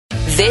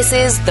This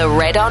is the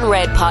Red on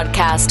Red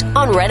podcast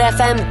on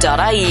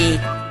redfm.ie.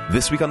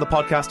 This week on the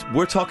podcast,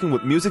 we're talking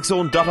with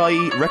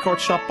MusicZone.ie record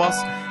shop boss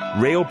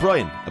Ray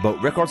O'Brien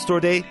about Record Store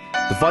Day,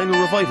 the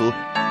vinyl revival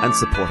and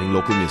supporting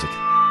local music.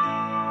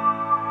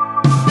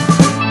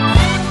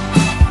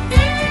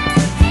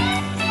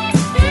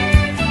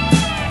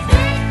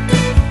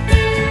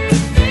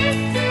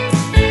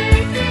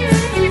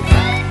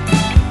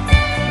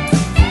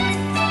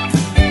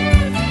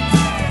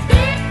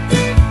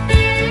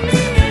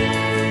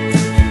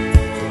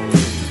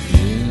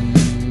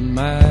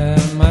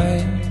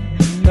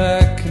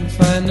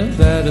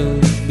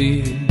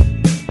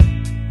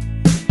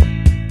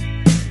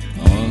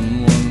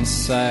 On one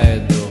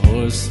side, the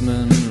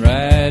horsemen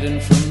riding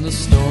from the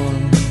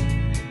storm.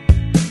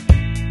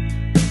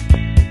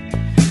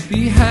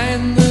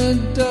 Behind the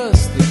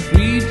dust, the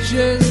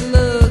preacher's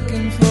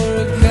looking for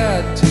a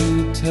God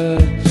to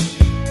touch.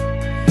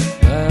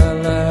 La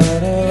la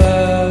la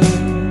la,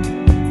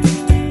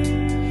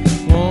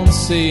 won't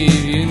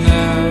save you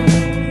now,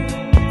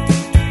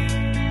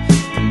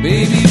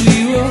 baby. We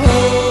were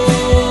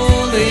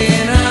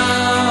holding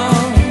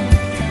on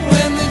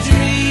when the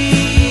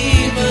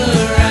dream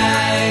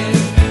arrived.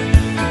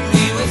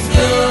 We were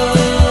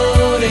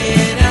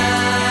floating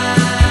out.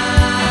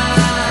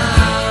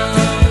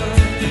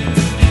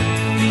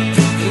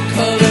 The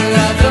color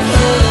of the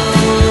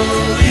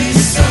holy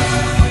sun,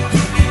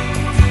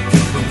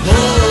 the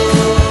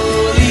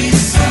holy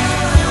sun,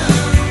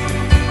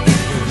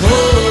 the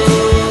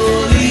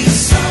holy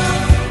sun,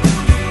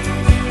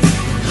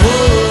 the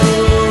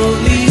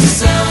holy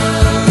sun.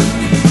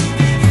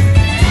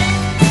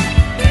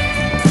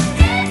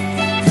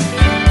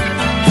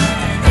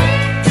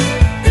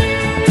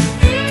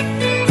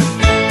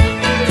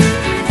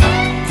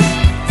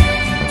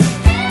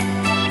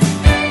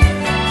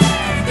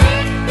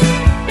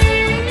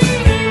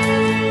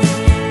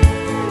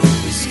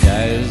 The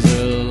skies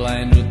are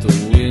lined with the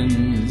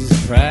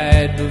wind's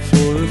pride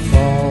before a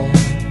fall,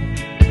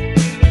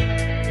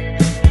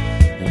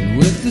 and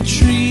with the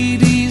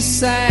treaties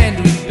signed,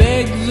 we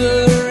beg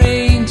the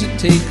rain to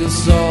take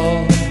us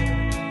all.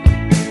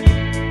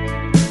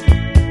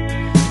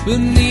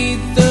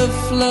 Beneath the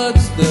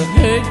floods, the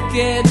hurt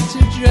get to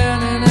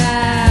drown in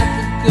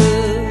Africa.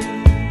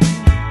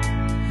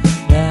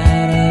 La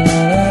la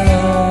la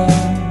la,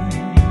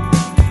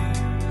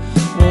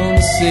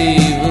 won't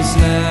save us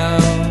now,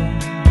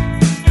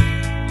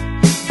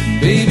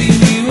 baby.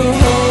 We were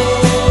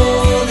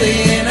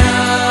holding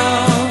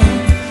on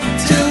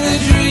till the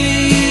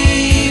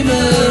dream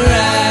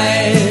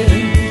arrived.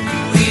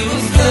 We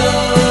were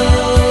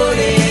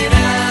floating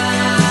out.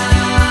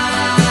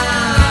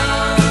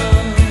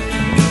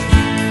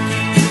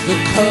 The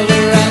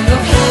color of the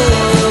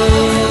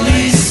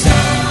holy sun,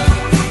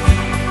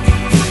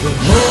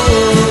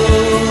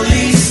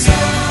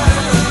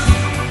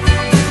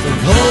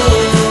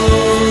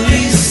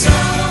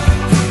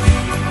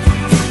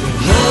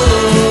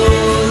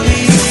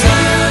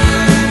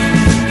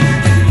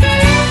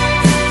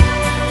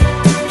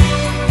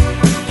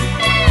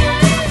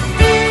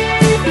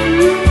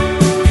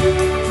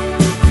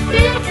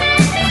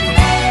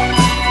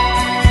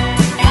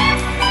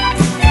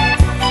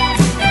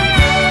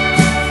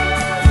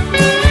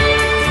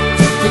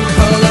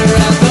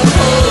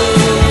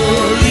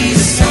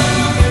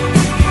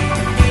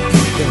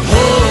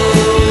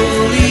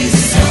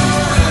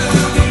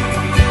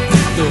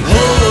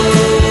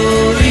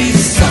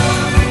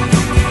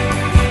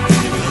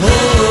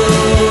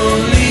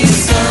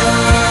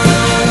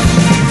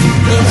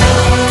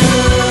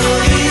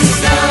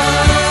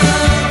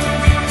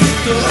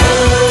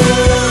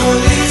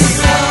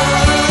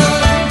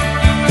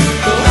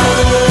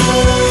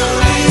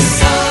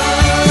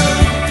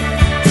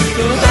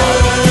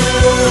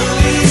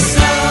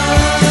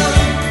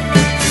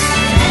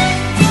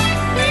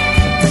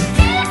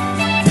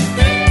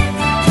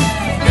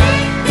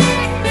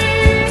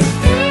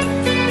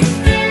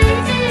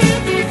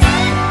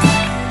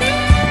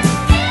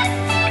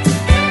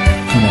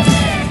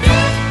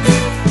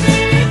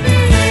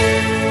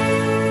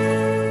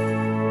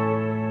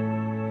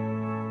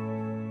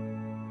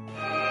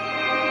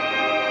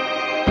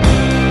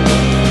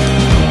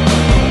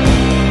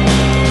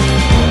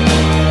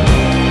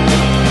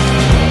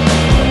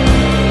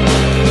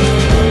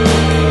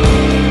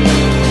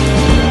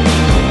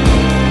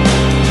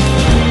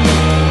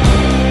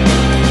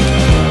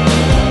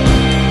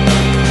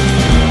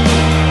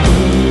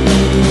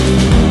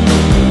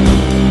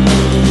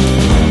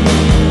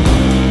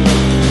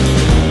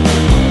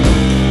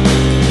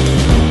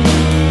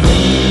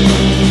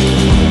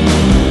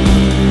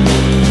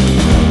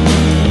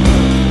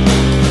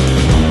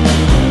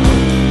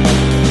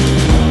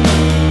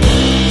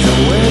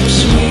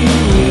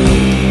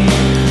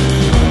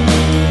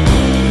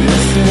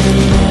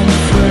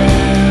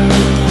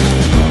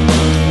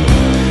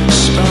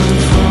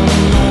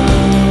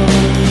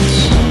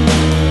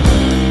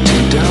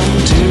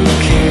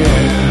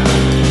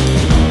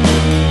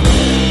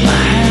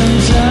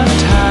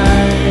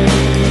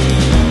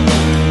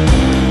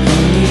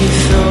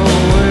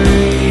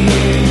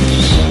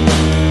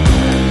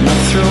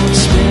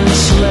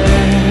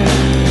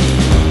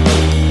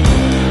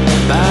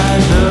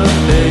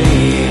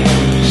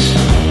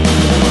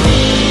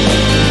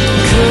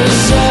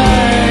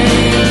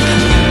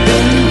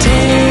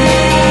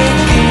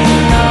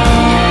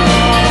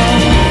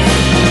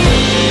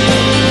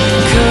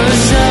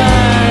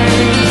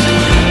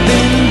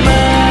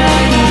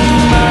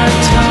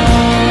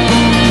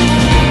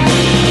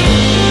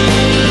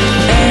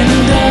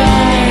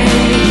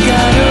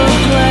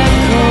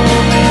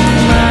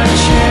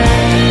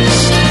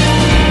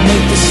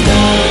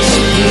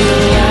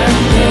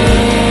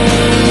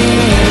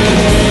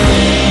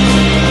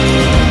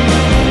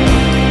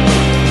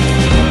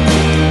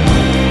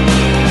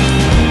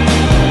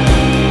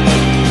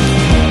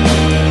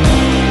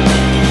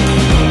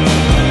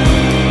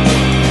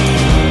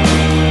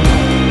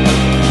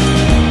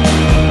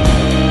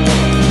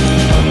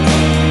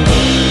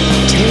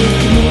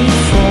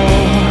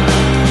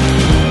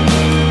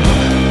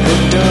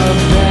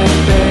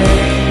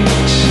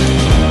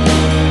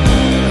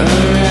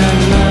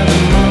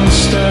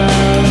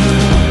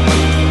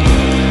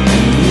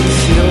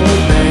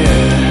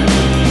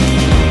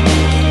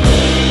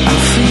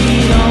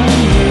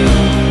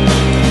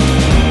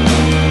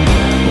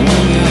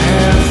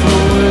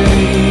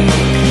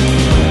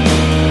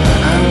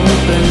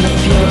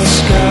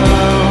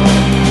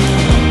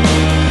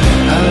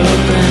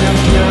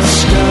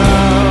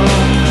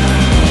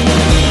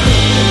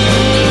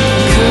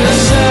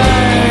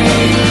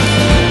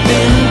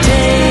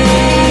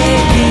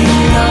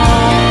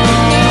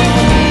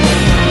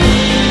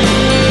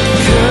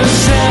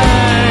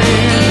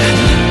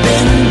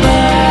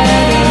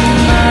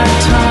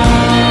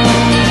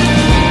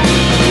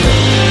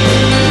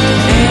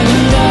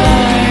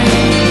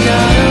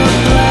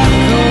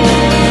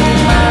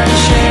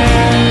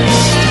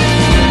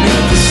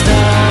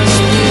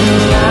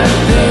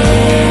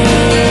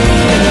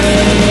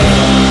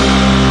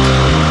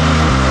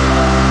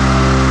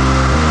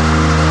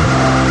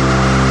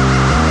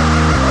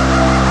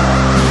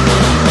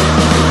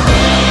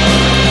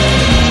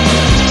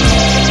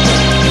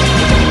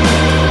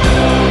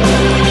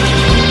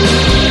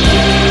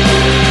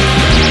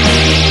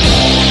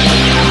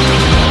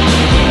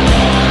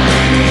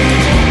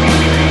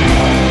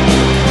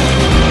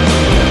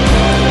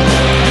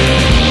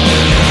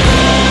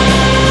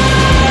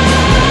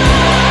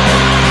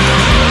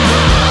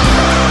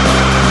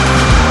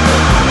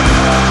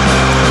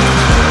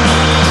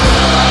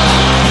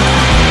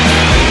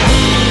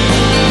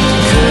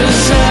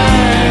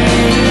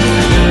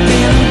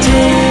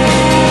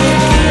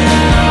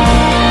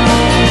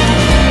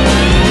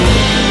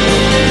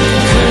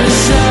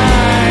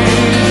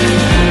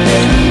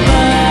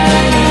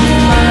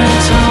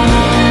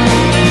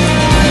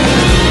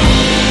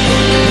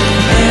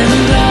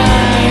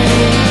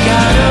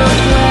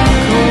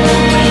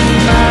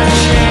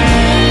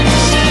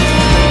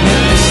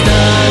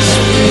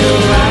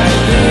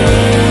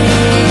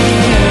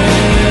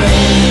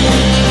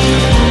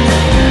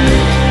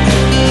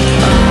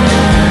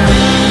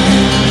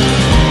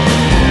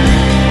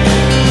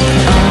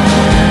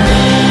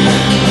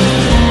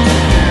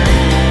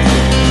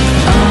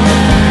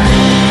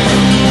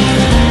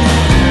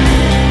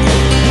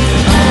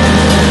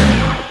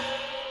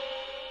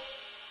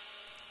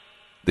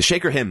 The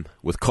Shaker Hymn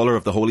with Colour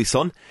of the Holy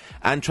Sun,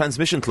 and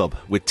Transmission Club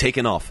with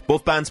Taken Off.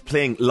 Both bands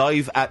playing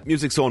live at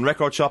Music Zone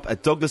Record Shop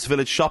at Douglas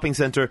Village Shopping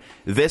Centre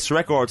this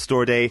Record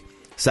Store Day,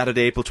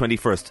 Saturday, April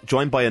 21st,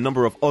 joined by a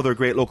number of other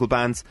great local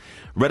bands.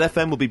 Red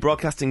FM will be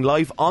broadcasting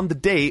live on the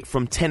day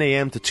from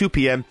 10am to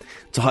 2pm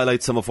to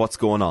highlight some of what's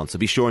going on. So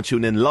be sure and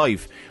tune in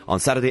live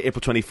on Saturday,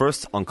 April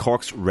 21st on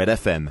Cork's Red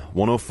FM,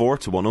 104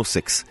 to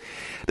 106.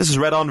 This is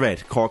Red on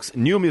Red, Cork's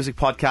new music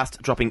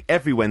podcast, dropping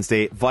every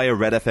Wednesday via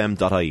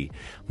redfm.ie.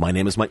 My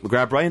name is Mike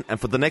McGrath-Bryan, and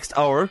for the next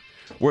hour,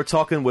 we're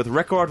talking with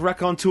Record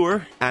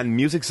Raconteur and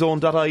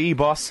MusicZone.ie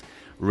boss,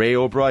 Ray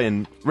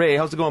O'Brien. Ray,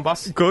 how's it going,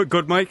 boss?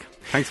 Good, Mike.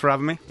 Thanks for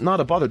having me. Not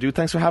a bother, dude.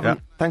 Thanks for having.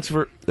 Yeah. Thanks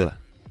for.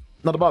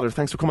 Not a bother.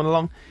 Thanks for coming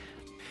along.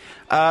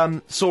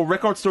 So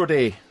Record Store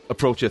Day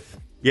approacheth.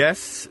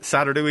 Yes,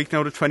 Saturday week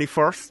now, the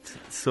 21st.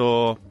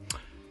 So,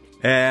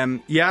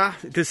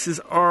 this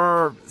is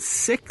our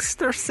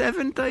 6th or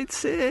 7th, I'd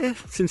say,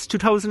 since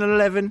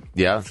 2011.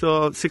 Yeah.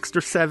 So 6th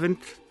or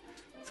 7th.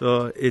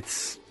 So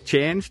it's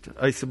changed,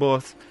 I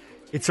suppose.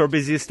 It's our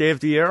busiest day of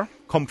the year,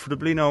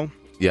 comfortably now.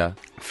 Yeah.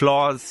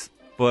 Flaws,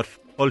 but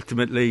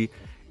ultimately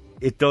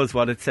it does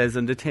what it says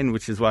on the tin,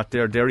 which is what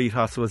their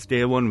ethos was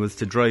day one, was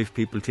to drive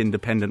people to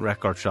independent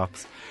record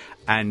shops,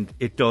 and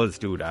it does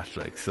do that.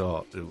 Like,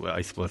 so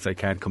I suppose I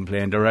can't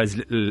complain. There is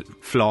little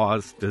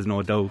flaws, there's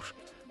no doubt,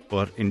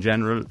 but in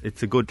general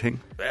it's a good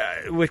thing.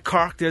 With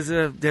Cork, there's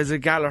a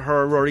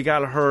Rory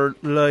Gallagher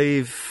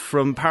live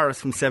from Paris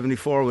from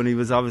 74, when he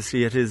was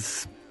obviously at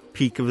his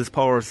peak of his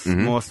powers,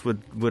 most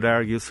would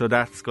argue, so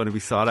that's going to be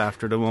sought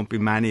after. There won't be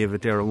many of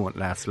it there, it won't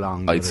last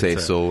long. I'd say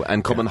so,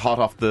 and coming hot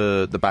off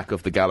the back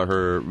of the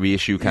Gallagher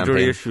reissue campaign.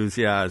 The reissues,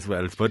 yeah, as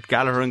well. But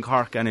Gallagher and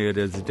Cork, anyway,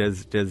 there's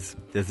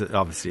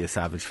obviously a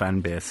savage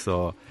fan base,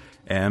 so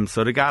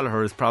the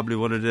Gallagher is probably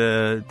one of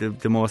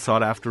the most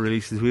sought after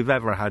releases we've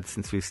ever had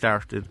since we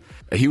started.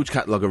 A huge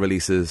catalogue of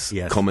releases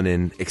coming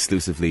in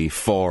exclusively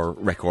for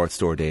Record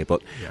Store Day.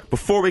 But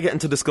before we get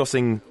into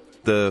discussing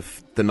the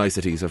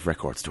niceties of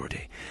Record Store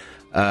Day,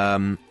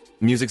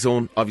 Music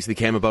Zone obviously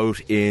came about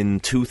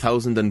in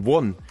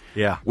 2001,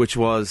 which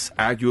was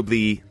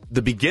arguably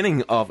the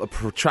beginning of a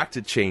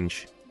protracted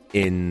change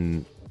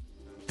in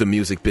the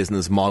music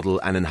business model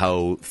and in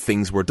how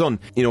things were done.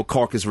 You know,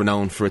 Cork is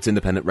renowned for its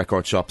independent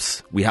record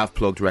shops. We have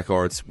Plugged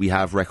Records, we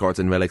have Records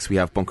and Relics, we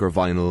have Bunker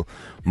Vinyl,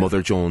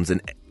 Mother Jones,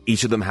 and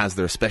each of them has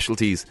their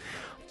specialties.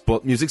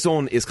 But Music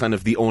Zone is kind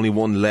of the only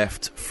one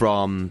left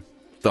from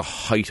the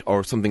height,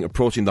 or something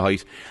approaching the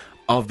height,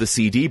 of the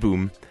CD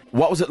boom.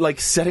 What was it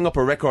like setting up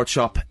a record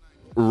shop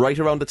right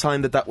around the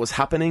time that was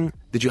happening?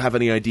 Did you have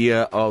any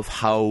idea of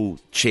how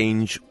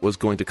change was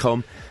going to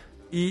come?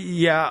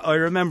 Yeah, I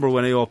remember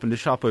when I opened the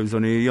shop, I was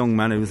only a young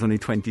man. I was only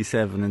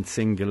 27 and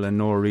single and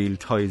no real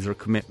ties or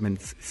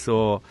commitments.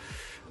 So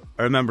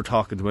I remember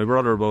talking to my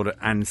brother about it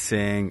and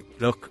saying,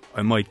 look,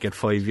 I might get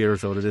 5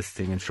 years out of this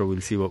thing, and sure,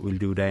 we'll see what we'll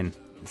do then.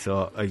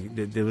 So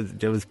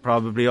there was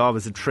probably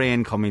always a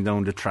train coming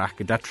down the track.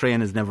 That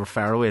train is never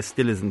far away,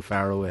 still isn't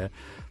far away,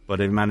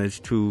 but I've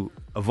managed to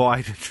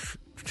avoid it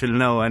till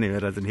now anyway.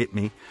 It hasn't hit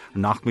me or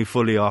knocked me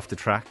fully off the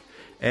track.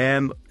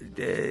 I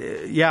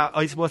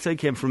suppose I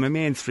came from a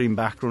mainstream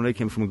background. I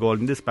came from a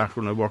Golden Disc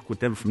background. I worked with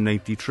them from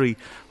 93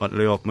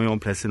 until I opened my own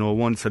place in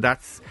 01. So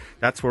that's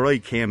where I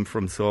came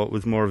from. So it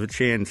was more of a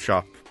chain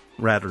shop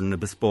rather than a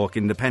bespoke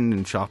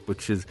independent shop,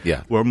 which is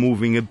we're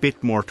moving a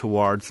bit more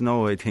towards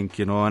now, I think,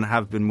 and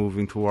have been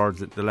moving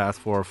towards it the last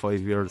 4 or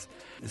 5 years.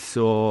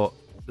 So,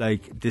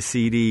 like, the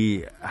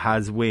CD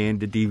has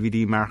waned, the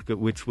DVD market,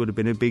 which would have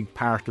been a big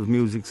part of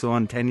Music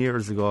Zone 10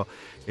 years ago,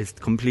 it's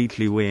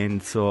completely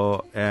waned.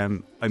 So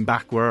I'm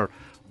back where,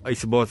 I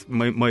suppose,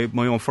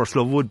 my own first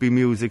love would be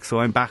music, so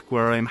I'm back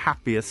where I'm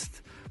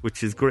happiest,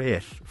 which is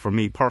great for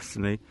me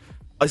personally.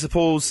 I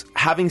suppose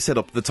having set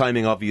up the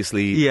timing,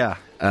 obviously,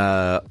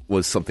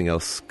 was something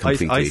else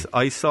completely.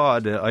 I saw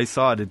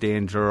the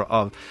danger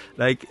of,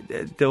 like,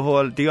 the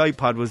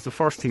iPod was the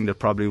first thing that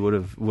probably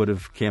would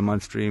have came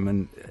on stream,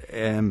 and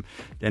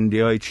then the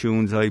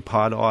iTunes,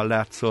 iPod, all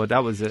that. So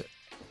that was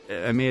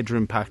a major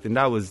impact, and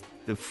that was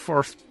the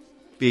first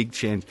big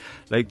change.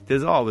 Like,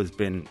 there's always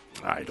been,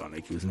 I don't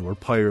like using the word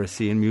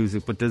piracy in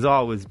music, but there's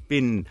always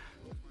been.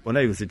 When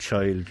I was a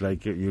child,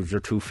 like, you use your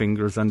 2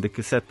 fingers on the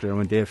cassette player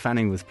when Dave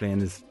Fanning was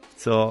playing.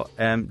 So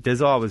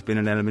there's always been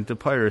an element of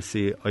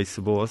piracy, I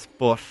suppose.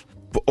 But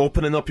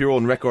opening up your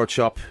own record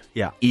shop,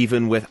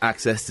 even with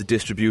access to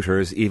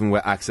distributors, even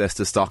with access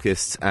to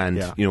stockists,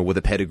 and with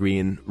a pedigree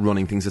in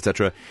running things,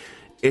 etc.,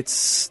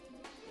 it's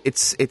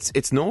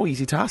no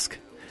easy task.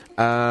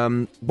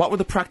 What were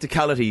the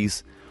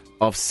practicalities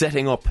of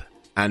setting up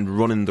and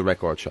running the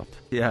record shop?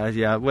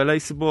 Yeah. Well, I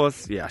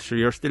suppose, sure,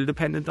 you're still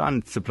dependent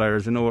on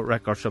suppliers. I know at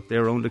record shop,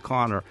 they're around the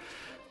corner.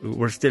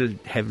 We're still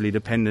heavily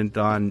dependent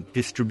on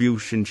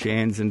distribution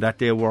chains, and that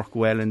they work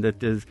well, and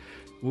that there's,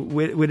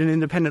 with an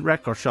independent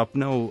record shop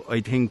now, I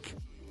think,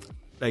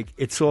 like,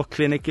 it's so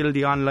clinical,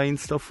 the online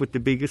stuff with the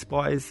biggest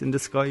boys in the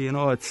sky,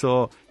 it's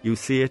so, you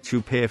see it,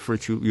 you pay for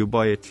it, you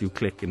buy it, you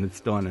click, and it's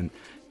done, and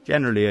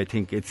generally I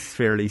think it's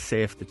fairly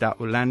safe that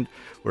will land.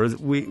 Whereas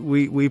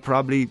we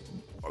probably,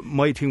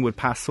 my thing would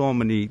pass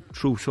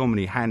through so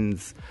many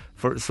hands.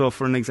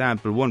 For an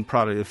example, one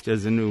product, if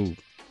there's a new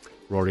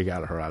Rory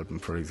Gallagher album,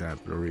 for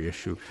example, a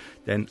reissue,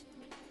 then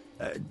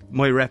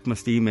my rep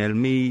must email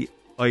me.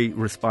 I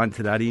respond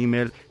to that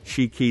email.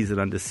 She keys it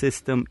on the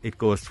system. It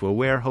goes to a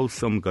warehouse.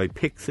 Some guy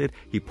picks it.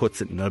 He puts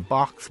it in a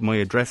box. My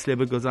address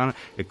label goes on it.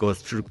 It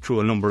goes through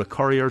a number of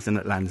couriers and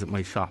it lands at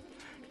my shop.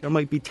 There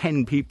might be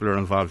 10 people are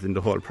involved in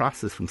the whole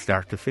process from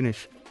start to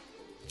finish.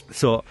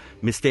 So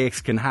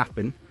mistakes can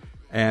happen.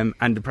 And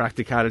the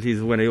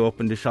practicalities, when I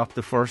opened the shop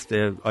the first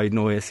day, I had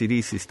no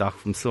AC/DC stock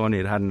from Sony.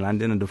 It hadn't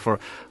landed in.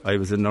 I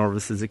was as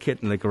nervous as a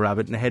kitten, like a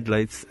rabbit in the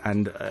headlights.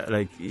 And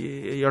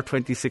you're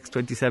 26,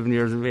 27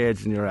 years of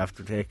age, and you're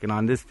after taking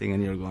on this thing,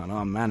 and you're going,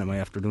 oh man, am I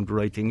after doing the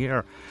right thing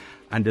here?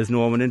 And there's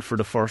no one in for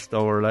the first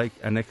hour.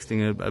 And next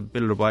thing, a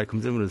builder boy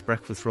comes in with his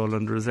breakfast roll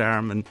under his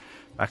arm. And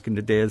back in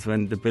the days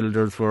when the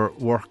builders were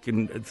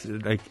working, it's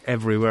like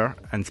everywhere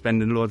and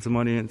spending loads of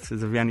money, and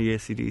says, have you any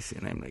AC/DC?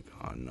 And I'm like,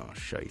 oh no,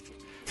 shite.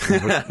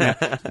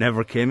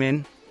 Never came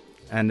in,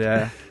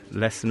 and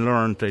lesson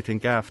learned, I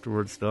think,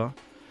 afterwards though.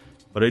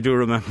 But I do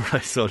remember I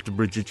sold the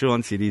Bridget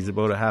Jones CDs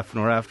about a half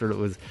an hour after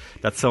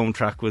that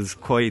soundtrack was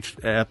quite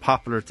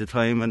popular at the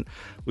time, and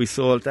we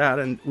sold that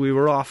and we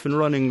were off and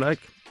running.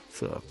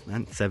 So,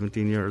 man,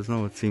 17 years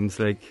now, it seems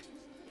like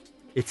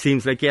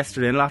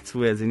yesterday in lots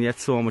of ways, and yet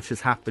so much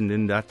has happened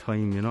in that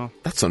time, you know.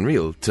 That's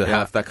unreal to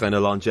have that kind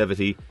of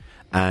longevity,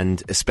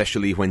 and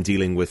especially when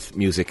dealing with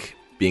music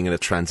being in a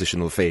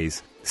transitional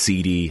phase.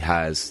 CD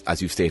has,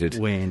 as you stated,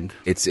 waned.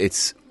 I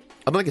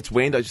don't think it's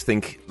waned. I just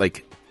think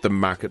the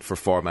market for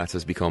formats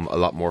has become a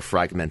lot more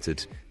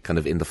fragmented, kind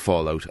of in the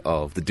fallout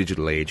of the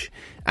digital age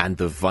and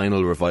the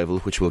vinyl revival,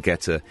 which we'll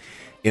get to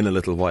in a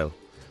little while.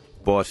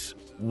 But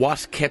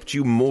what kept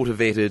you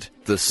motivated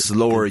the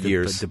slower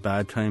years? The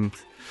bad times.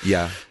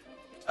 Yeah.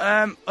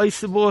 I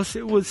suppose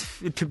it was,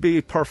 to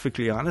be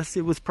perfectly honest,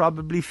 it was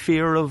probably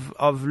fear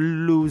of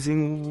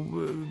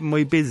losing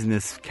my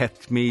business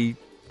kept me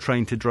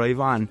trying to drive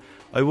on.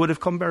 I would have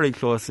come very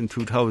close in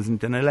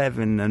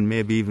 2011 and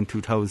maybe even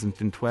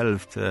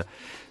 2012 to,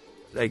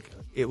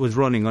 it was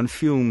running on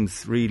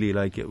fumes, really.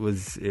 It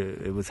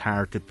was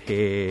hard to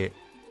pay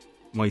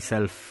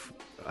myself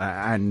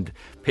and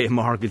pay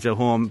mortgage at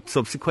home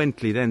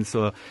subsequently then,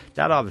 so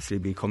that obviously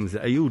becomes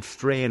a huge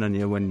strain on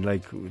you when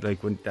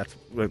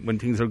when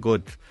things are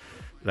good.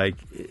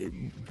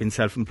 Being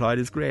self-employed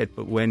is great,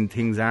 but when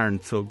things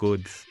aren't so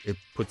good, it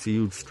puts a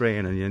huge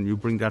strain on you, and you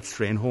bring that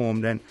strain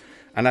home then.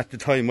 And at the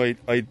time,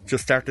 I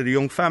just started a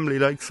young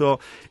family, so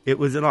it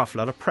was an awful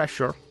lot of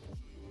pressure.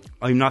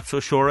 I'm not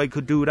so sure I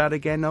could do that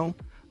again now.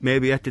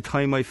 Maybe at the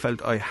time I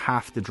felt I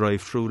have to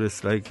drive through this,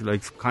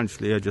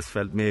 subconsciously I just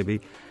felt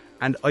maybe.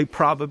 And I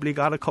probably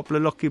got a couple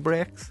of lucky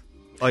breaks.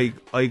 I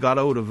got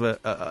out of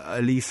a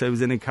lease I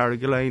was in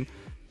Carrigaline,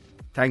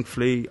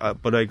 thankfully,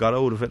 but I got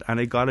out of it, and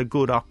I got a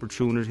good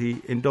opportunity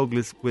in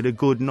Douglas with a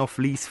good enough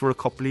lease for a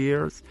couple of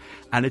years.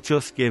 And it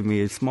just gave me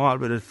a small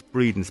bit of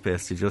breathing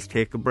space to just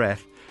take a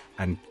breath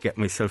and get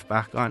myself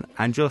back on.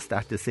 And just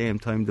at the same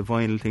time, the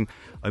vinyl thing,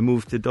 I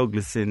moved to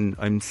Douglas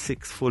I'm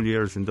 6 full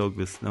years in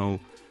Douglas now.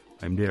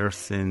 I'm there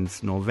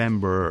since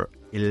November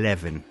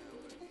 11.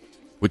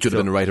 Which would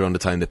have been right around the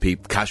time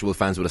that casual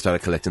fans would have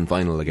started collecting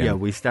vinyl again. Yeah,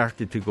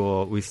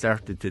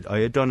 I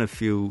had done a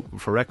few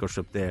for Record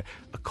Shop there,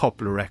 a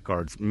couple of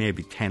records,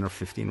 maybe 10 or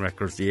 15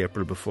 records the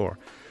April before.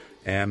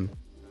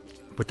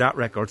 But that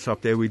Record Shop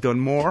there, we'd done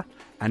more.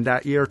 And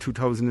that year,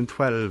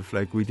 2012,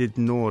 we did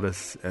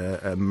notice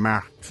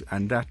marked,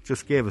 and that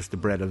just gave us the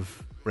bread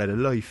of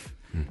life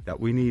that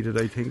we needed,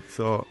 I think.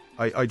 So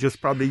I just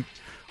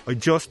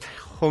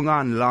hung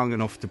on long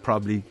enough to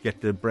probably get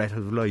the breath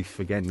of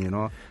life again, you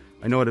know.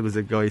 I know there was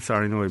a guy,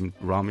 sorry, I know I'm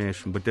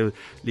Ramation, but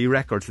Lee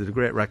Records did a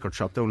great record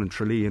shop down in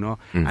Tralee, you know,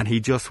 and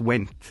he just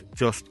went,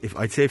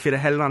 if he'd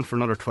have held on for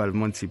another 12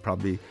 months, he'd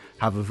probably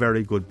have a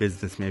very good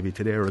business maybe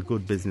today, or a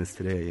good business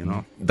today, you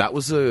know. That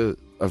was a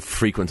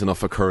frequent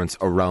enough occurrence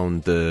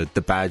around the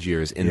bad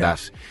years in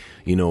that,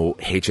 you know,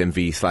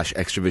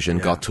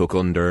 HMV/Extravision got took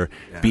under,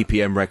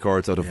 BPM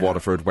Records out of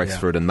Waterford,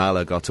 Wexford and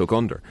Mala got took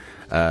under.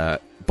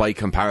 By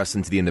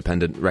comparison to the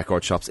independent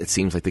record shops, it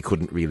seems like they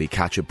couldn't really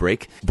catch a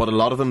break. But a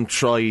lot of them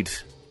tried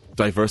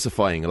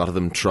diversifying. A lot of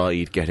them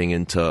tried getting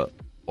into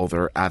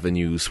other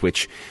avenues,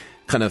 which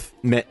kind of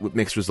met with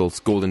mixed results.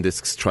 Golden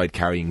Discs tried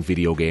carrying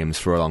video games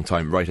for a long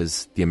time, right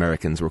as the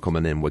Americans were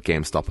coming in with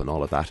GameStop and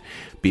all of that.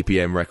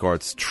 BPM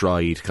Records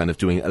tried kind of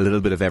doing a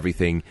little bit of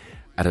everything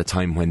at a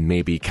time when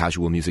maybe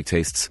casual music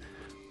tastes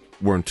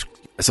weren't,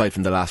 aside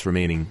from the last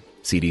remaining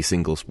CD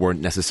singles,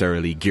 weren't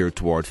necessarily geared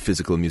toward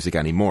physical music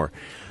anymore.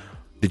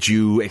 Did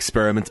you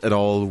experiment at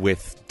all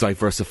with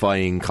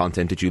diversifying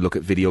content? Did you look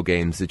at video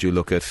games? Did you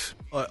look at...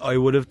 I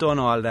would have done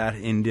all that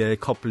in the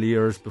couple of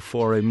years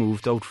before I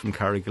moved out from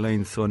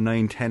Carrigaline. So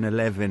 9, 10,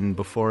 11,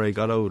 before I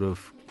got out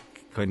of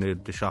kind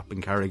of the shop in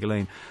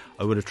Carrigaline,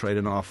 I would have tried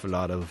an awful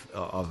lot of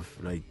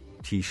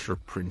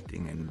T-shirt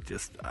printing and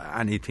just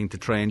anything to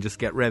try and just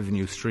get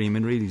revenue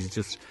streaming, really, to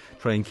just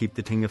try and keep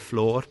the thing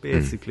afloat,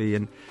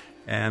 basically.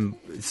 And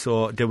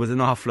so there was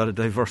an awful lot of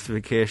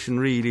diversification,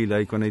 really.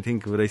 Like, when I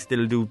think of it, I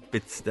still do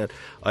bits that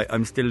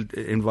I'm still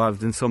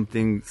involved in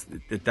something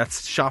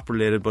that's shop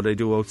related, but I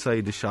do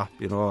outside the shop,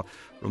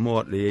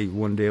 remotely,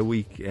 one day a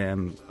week.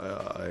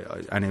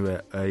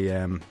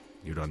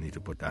 You don't need to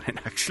put that in,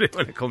 actually,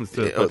 when it comes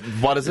to it.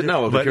 What is it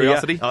now, out of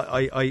curiosity? Yeah,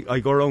 I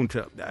go around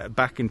to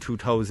back in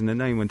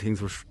 2009 when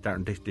things were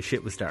the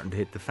shit was starting to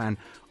hit the fan.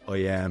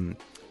 I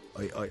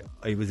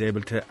was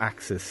able to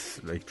access,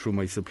 like, through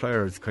my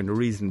suppliers, kind of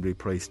reasonably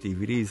priced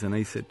DVDs, and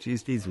I said,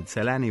 geez, these would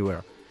sell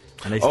anywhere.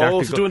 And I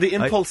started doing the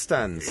impulse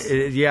stands.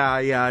 The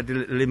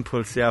little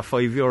impulse,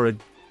 €5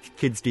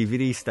 kids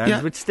DVD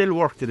stands, which still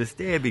work to this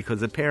day,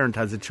 because a parent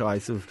has a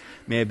choice of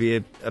maybe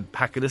a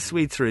packet of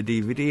sweets or a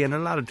DVD, and a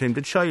lot of time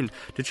the child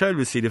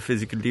will see the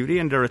physical DVD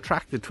and they're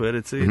attracted to it.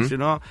 It's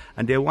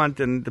and they want,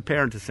 and the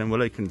parent is saying,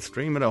 well, I can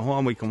stream it at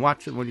home, we can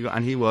watch it when you go,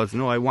 and he was,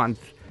 no, I want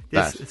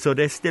this. So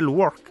they still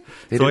work.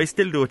 I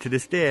still do it to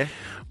this day.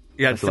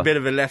 Yeah, it's a bit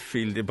of a left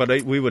field,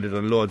 but we would have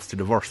done loads to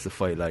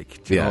diversify,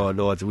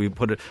 loads. We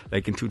put it,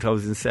 like, in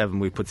 2007,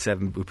 we put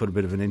a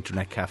bit of an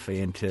internet cafe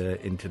into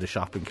the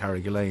shop in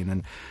Carrigaline,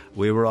 and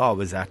we were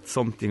always at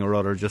something or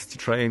other just to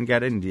try and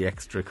get in the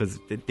extra, because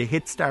the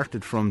hit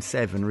started from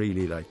 7,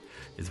 really, like,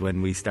 is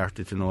when we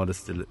started to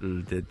notice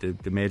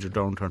the major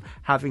downturn.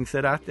 Having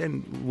said that,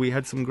 then we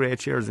had some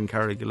great years in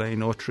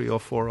Carrigaline, 03,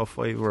 04,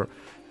 05, where,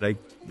 like,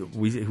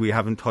 we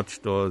haven't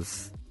touched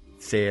those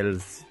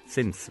sales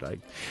since,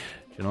 like.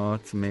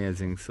 It's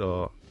amazing.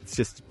 So it's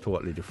just a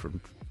totally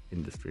different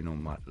industry, no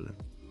matter.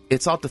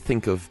 It's odd to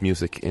think of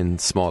music in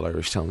small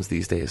Irish towns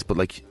these days, but,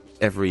 like,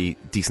 every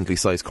decently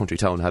sized country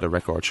town had a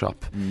record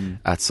shop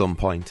at some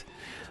point.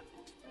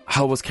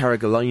 How was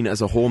Carrigaline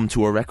as a home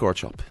to a record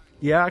shop?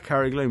 Yeah,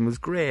 Carrigaline was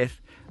great,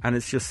 and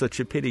it's just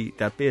such a pity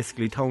that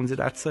basically towns of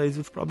that size,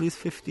 which probably is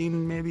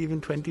 15, maybe even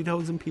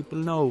 20,000 people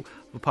now,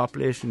 of a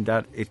population,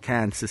 that it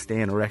can't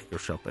sustain a record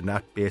shop, and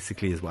that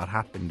basically is what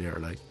happened there.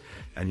 Like,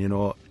 and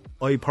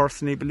I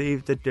personally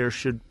believe that there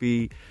should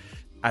be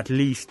at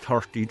least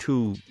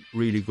 32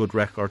 really good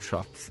record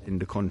shops in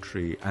the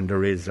country, and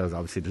there's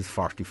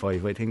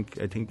 45, I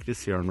think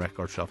this year on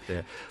Record Shop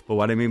Day. But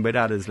what I mean by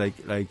that is like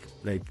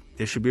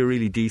there should be a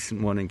really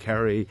decent one in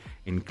Kerry,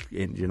 in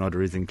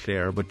there is in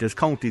Clare, but there's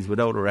counties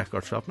without a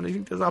record shop, and I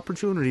think there's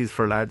opportunities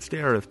for lads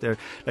there. If they're,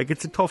 like,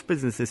 it's a tough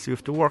business, you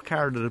have to work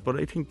hard at it, but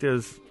I think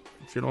there's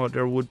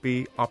there would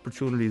be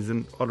opportunities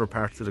in other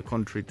parts of the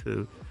country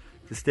to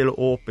still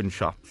open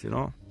shops,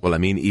 Well, I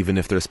mean, even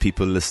if there's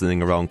people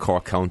listening around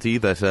Cork County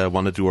that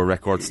want to do a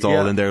record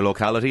stall in their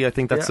locality, I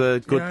think that's a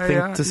good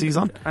thing to seize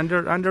on. And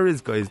there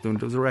is guys doing.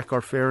 There was a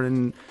record fair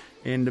in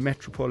the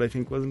Metropole, I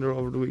think, wasn't there,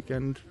 over the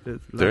weekend?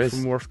 There is.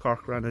 From Worst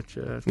Cork ran it.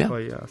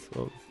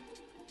 So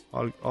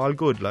all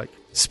good, like.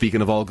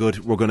 Speaking of all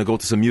good, we're going to go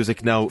to some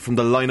music now from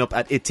the lineup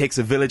at It Takes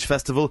a Village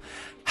Festival,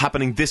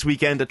 happening this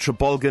weekend at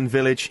Trebolgan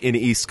Village in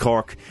East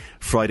Cork,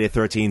 Friday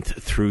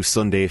 13th through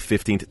Sunday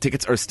 15th.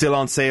 Tickets are still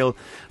on sale.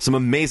 Some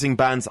amazing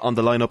bands on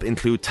the lineup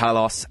include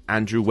Talos,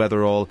 Andrew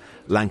Weatherall,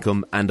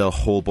 Lankum, and a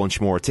whole bunch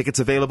more. Tickets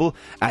available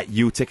at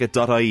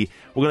uticket.ie.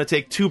 We're going to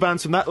take 2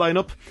 bands from that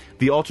lineup: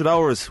 The Altered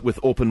Hours with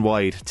Open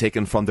Wide,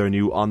 taken from their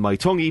new On My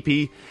Tongue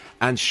EP,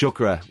 and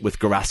Shookrah with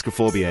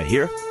Gerascophobia,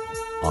 here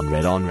on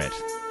Red on Red.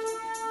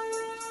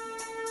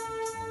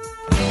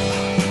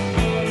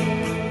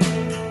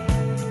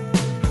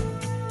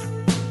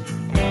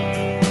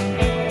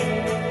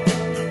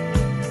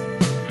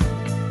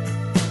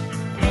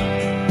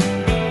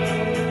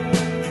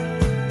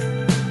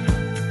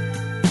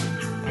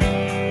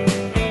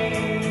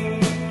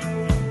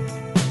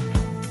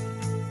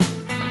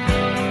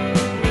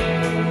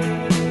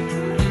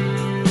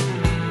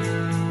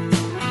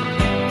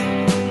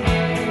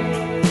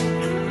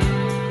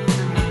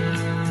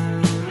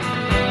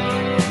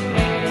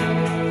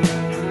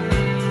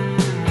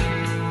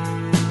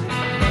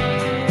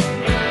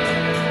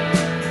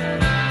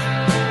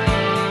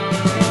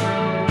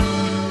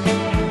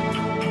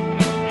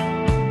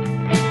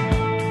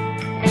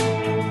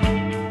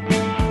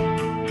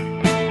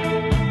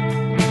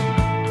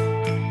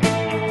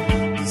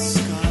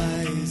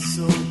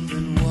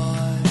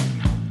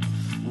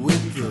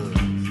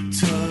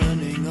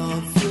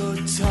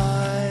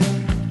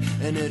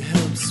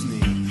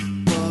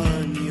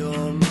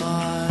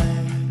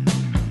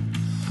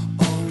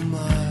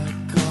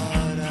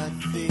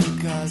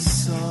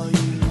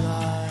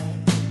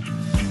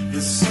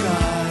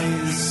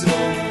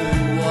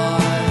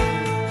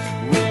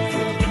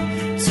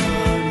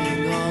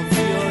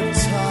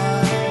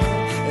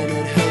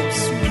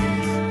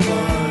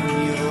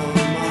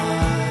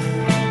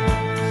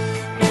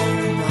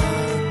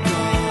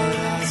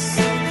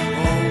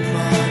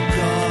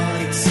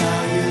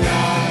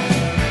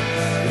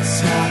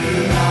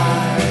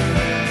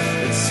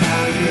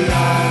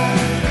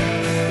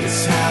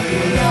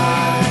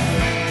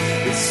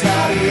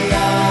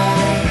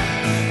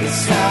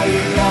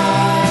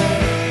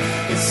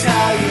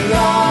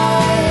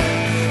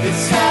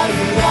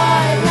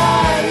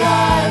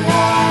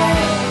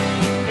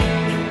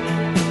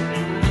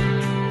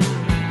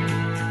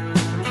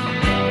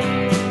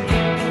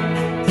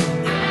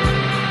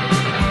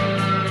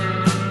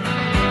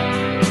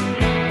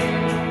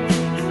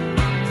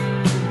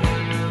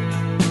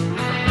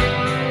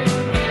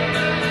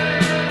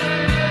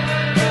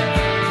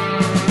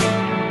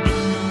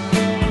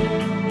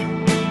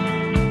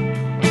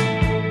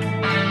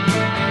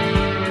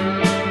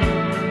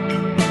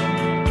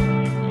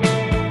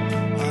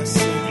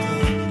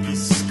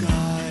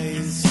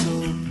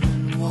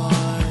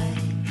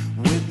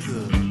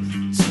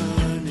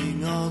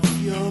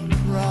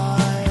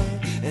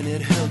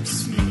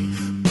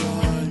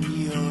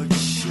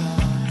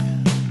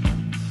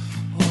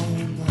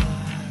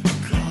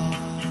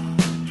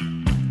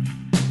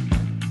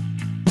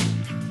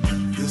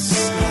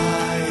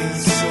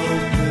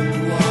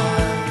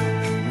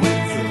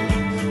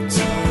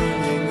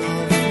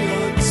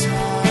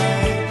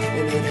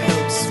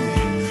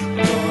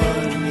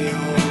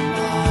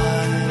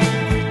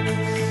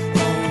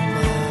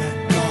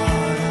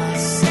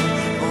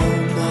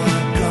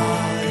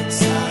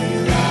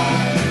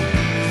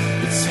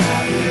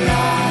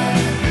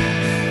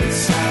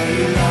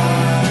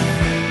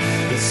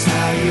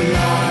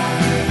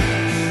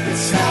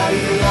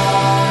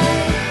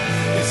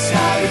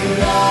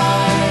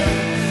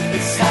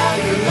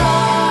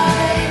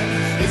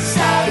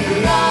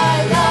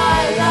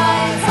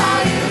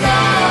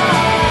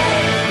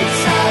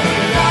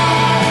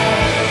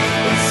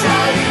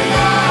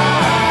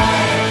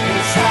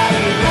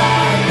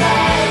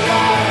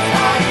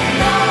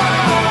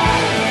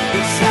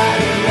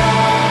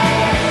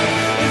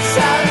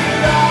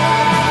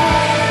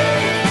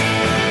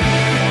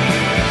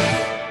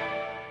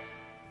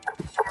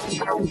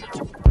 Did you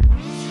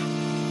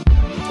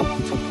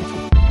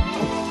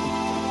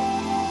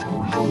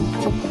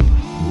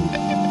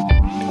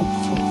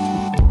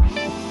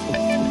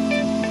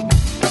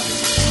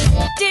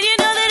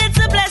know that it's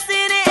a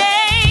blessing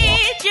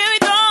age? You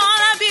throw all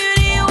our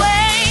beauty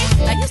away.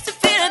 I used to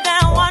feel it, then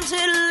I wanted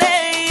to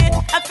lay it.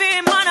 I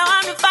fear more now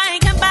I'm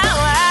defying and bow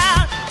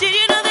out. Did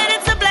you know that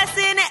it's a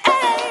blessing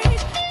age?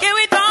 Yeah,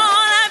 we throw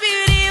all our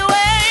beauty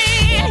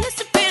away. I used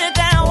to feel it,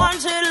 then I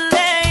wanted to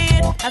lay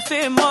it. I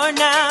fear more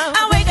now.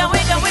 I wake up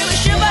with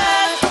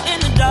shivers in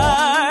the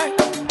dark.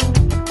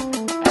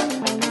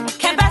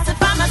 Can't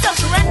pacify myself,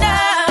 surrender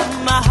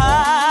my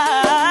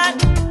heart.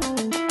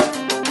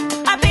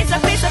 I pace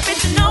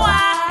to know I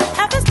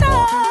have to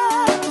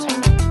start.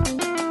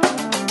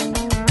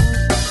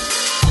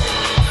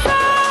 So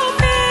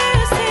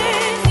fierce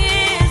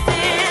is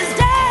this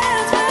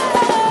desert.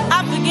 I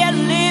forget to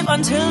live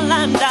until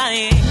I'm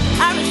dying.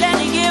 I resent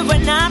to give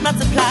when I'm not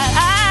supplied.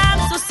 I'm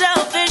so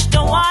selfish,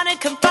 don't want to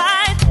confide.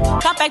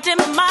 Compact in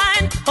my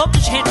mind, hope to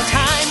change the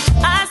time.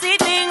 I see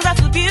things, I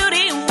feel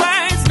beauty in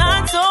words.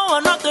 Not so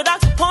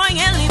unorthodox,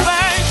 poignantly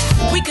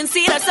verse. We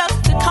conceal ourselves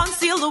to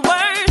conceal the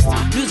worst.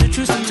 Lose the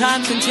truth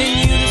sometimes,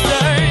 continue to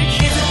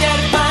search. Is it there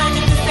to find?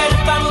 If it's there to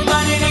find, we'll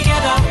find it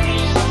together.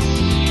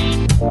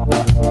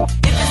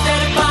 If it's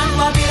there to find,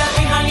 we'll be left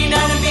behind,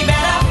 unite and be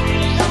better.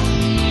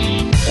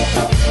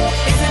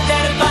 Is it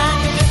there to find?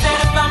 If it's there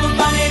to find, we'll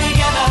find it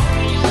together.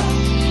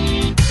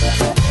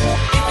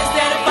 If it's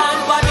there to find,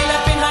 we'll be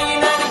left behind,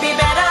 unite and be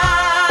better.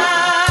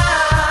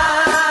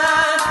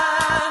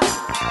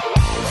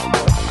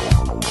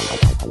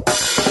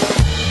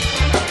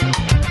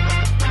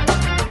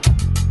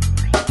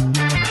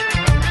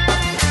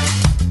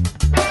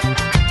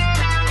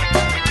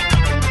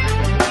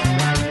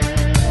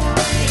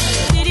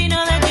 Did you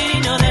know that? Did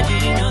you know that?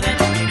 Did you know that?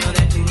 Did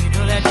you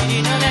know that? Did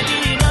you know that? Did you know that?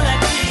 Did you know that?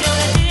 Did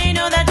you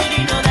know that? Did you know that? Did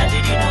you know that?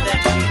 Did you know that?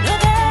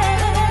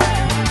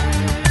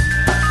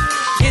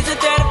 Is it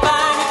there to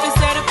find? If it's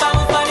there to find,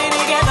 we'll find it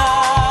together.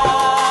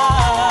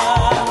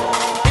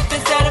 If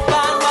it's there to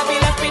find, we'll be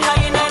left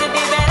behind, united,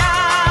 be better.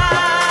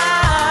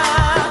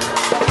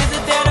 Is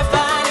it there to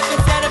find? If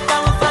it's there to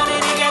find, we'll find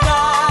it together.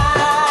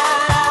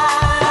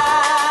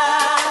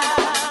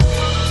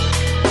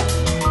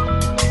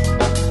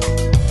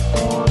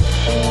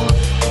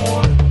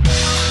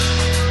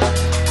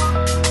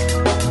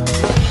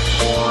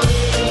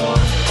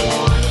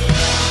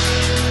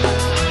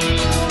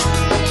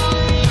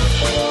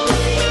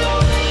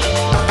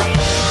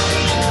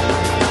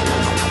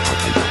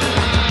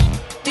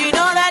 Do you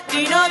know that? Do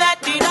you know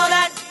that? Do you know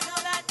that?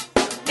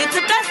 It's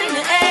a blessing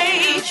to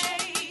age.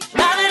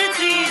 Now that it's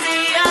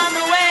easy on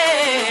the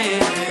way.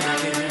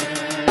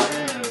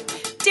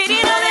 Did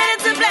you know that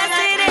it's a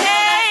blessing to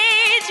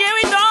age? Yeah,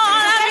 we throw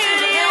all our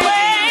beauty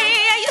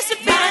away. I used to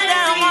feel it,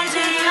 now I want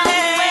to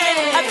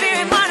lay. I fear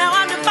it more, now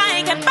I'm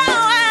defying and bow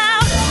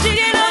out. Did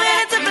you know that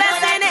it's a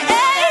blessing to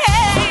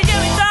age?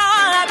 Yeah, we throw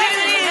all our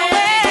beauty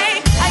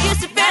away. I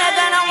used to feel it,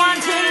 then I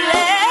want to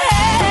lay.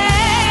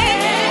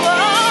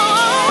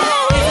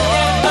 Whoa. Is it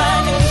there to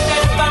find? If it's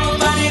there to find, we'll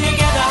find it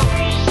together.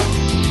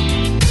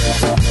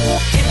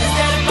 If it's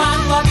there to find,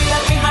 we'll be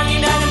left behind,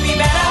 unite and be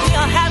better. We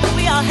all have it,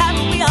 we all have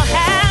it, we all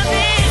have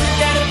it. Is it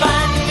there to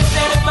find? If it's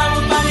there to find,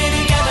 we'll find it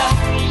together.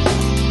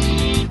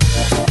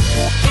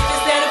 If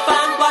it's there to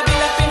find, we'll be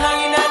left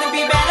behind, unite and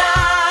be better.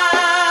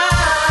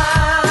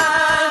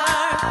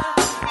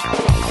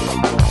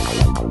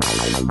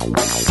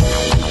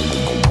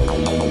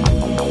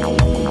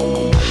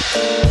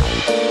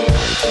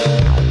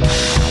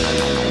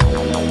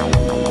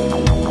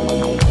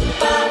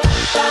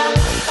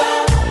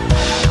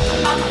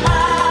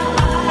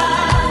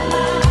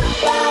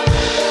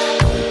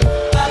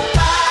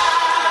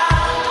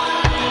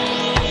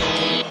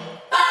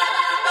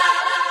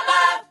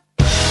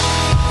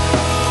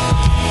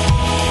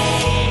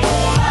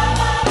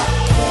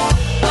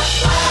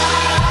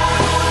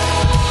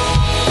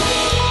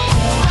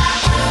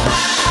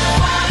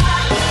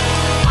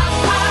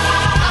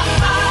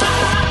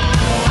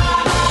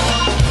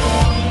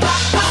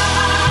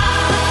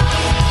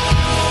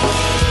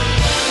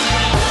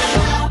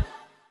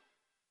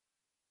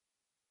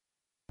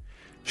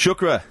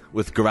 Shookrah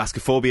with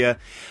Gerascophobia,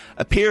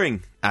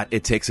 appearing at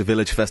It Takes a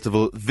Village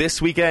Festival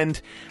this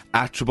weekend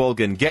at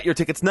Trabolgan. Get your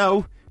tickets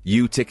now,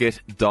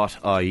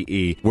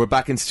 uticket.ie. We're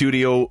back in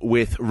studio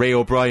with Ray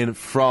O'Brien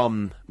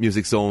from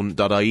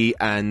musiczone.ie,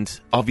 and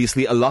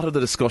obviously a lot of the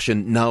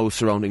discussion now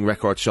surrounding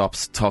record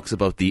shops talks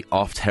about the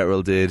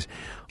oft-heralded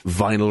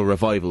vinyl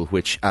revival,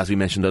 which, as we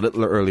mentioned a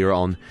little earlier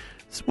on,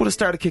 would have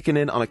started kicking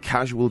in on a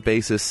casual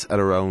basis at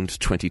around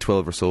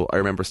 2012 or so. I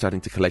remember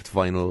starting to collect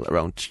vinyl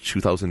around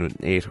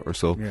 2008 or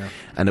so,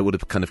 and it would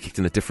have kind of kicked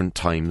in at different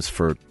times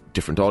for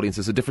different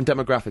audiences and different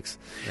demographics,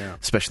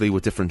 especially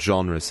with different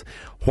genres.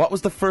 What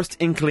was the first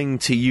inkling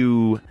to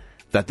you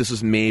that this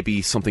was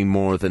maybe something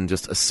more than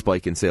just a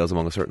spike in sales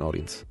among a certain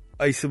audience?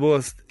 I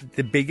suppose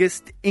the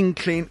biggest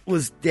inkling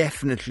was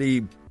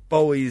definitely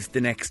Bowie's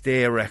The Next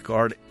Day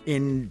record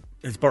in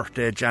his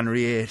birthday,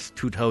 January 8th,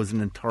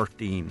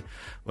 2013,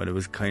 when it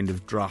was kind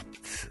of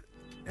dropped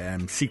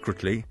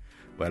secretly.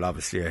 Well,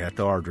 obviously I had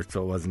to order it,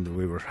 so it wasn't that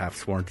we were half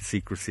sworn to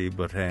secrecy,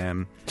 but...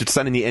 Did you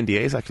sign any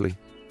NDAs, actually?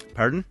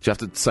 Pardon? Do you have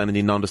to sign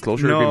any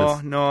non-disclosure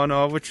agreements?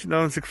 No, which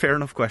is a fair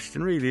enough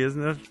question, really,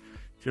 isn't it? Do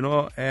you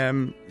know?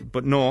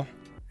 But no.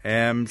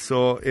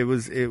 So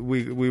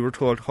we were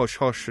told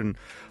hush, and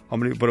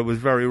but it was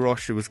very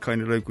rushed. It was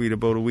kind of like we had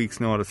about a week's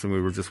notice, and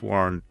we were just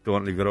warned,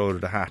 don't leave it out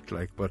of the hat.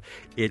 But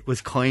it was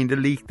kind of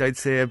leaked, I'd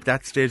say, at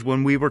that stage.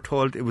 When we were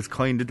told, it was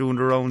kind of doing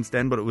the rounds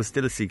then, but it was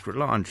still a secret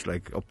launch,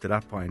 up to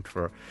that point.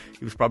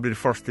 He was probably the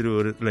first to do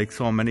it, like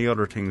so many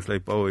other things,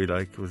 like Bowie,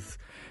 it was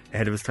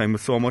ahead of his time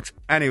with so much.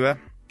 Anyway,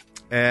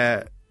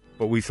 but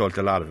we sold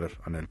a lot of it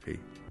on LP,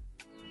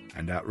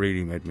 and that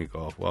really made me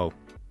go, wow.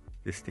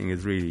 This thing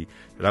is really...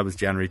 That was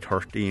January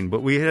 13.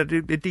 But we had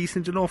a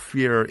decent enough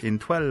year in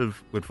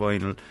 12 with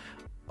vinyl,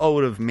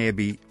 out of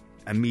maybe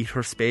a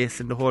metre space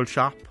in the whole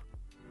shop.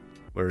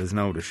 Whereas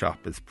now the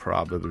shop is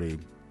probably,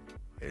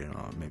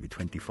 maybe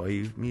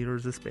 25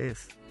 metres of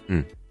space.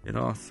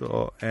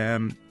 So...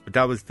 but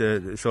that was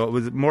so it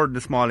was more than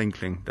a small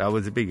inkling. That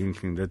was a big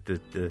inkling that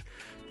the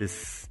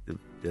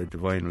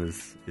vinyl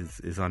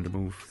is on the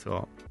move.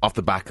 So off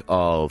the back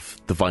of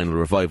the vinyl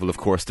revival, of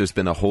course, there's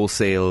been a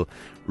wholesale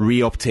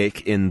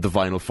reuptake in the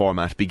vinyl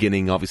format,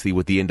 beginning obviously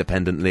with the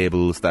independent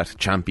labels that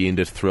championed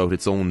it throughout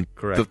its own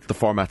the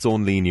format's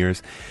own lean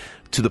years,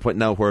 to the point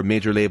now where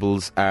major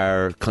labels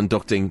are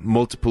conducting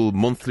multiple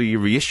monthly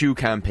reissue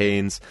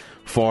campaigns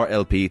for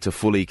LP to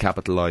fully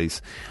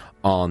capitalise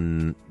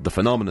on the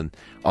phenomenon.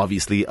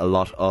 Obviously, a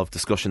lot of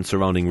discussion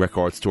surrounding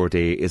Record Store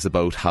Day is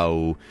about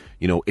how,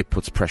 it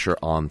puts pressure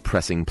on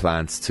pressing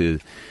plants to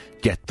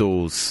get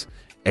those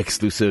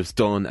exclusives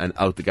done and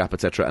out the gap,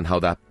 etc., and how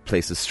that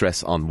places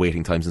stress on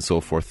waiting times and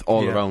so forth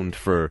all around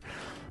for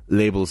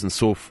labels and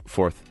so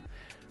forth.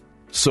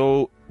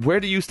 So where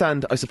do you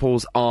stand, I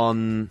suppose,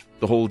 on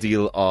the whole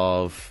deal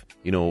of,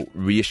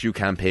 reissue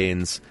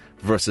campaigns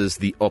versus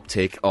the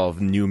uptake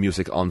of new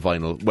music on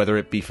vinyl, whether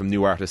it be from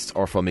new artists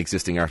or from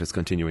existing artists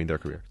continuing their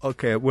career?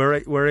 Okay,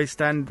 where I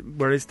stand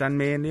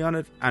mainly on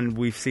it, and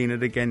we've seen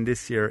it again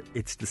this year,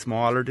 it's the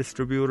smaller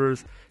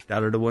distributors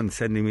that are the ones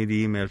sending me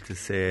the email to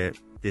say,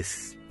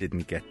 this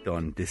didn't get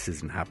done, this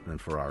isn't happening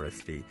for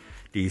RSD,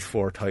 these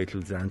 4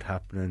 titles aren't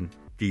happening,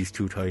 these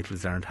 2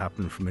 titles aren't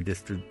happening from a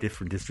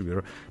different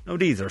distributor. Now,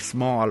 these are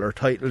smaller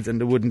titles and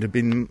there wouldn't have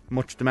been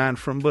much demand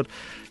from, but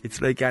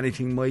it's like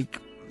anything, Mike.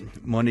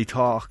 Money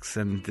talks,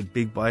 and the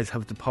big boys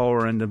have the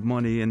power and the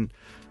money, and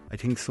I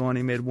think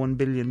Sony made $1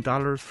 billion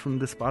from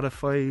the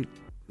Spotify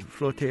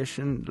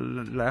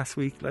flotation last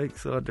week,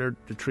 so they're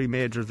the 3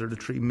 majors, are the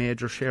 3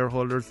 major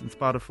shareholders in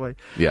Spotify.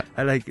 Yeah.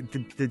 And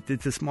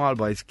the small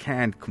boys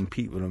can't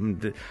compete with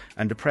them,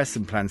 and the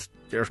pressing plants,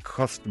 they're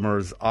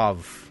customers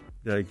of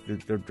the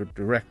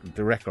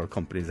record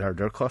companies are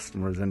their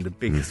customers, and the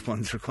biggest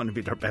ones are going to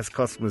be their best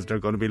customers. They're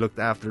going to be looked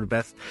after the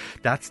best.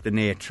 That's the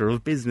nature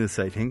of business,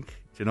 I think.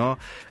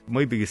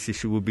 My biggest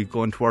issue would be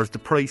going towards the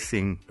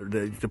pricing.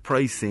 The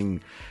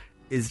pricing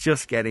is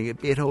just getting a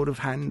bit out of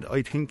hand,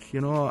 I think,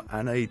 and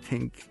I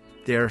think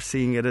they're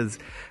seeing it as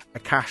a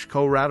cash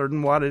cow rather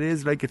than what it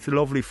is. It's a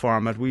lovely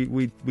format.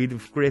 We'd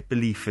have great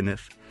belief in it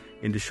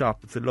in the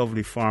shop. It's a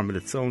lovely format.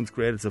 It sounds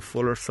great. It's a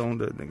fuller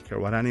sound. I don't care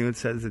what anyone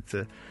says. It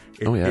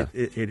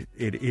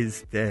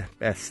is the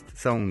best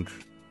sound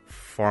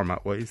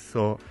format wise.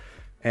 So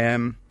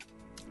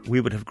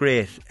we would have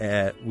great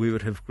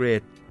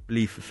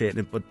belief of faith in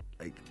it, but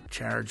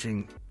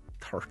charging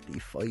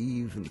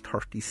 35 and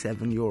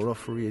 37 euro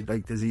for it,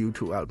 there's a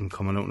U2 album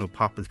coming out now.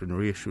 Pop has been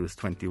reissued as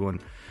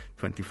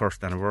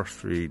 21st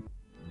anniversary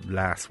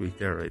last week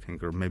there, I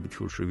think, or maybe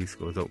 2 or 3 weeks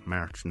ago. It was out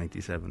March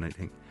 97, I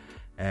think,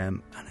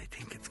 and I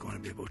think it's going to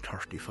be about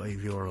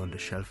 35 euro on the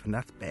shelf, and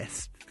that's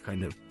best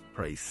kind of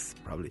price.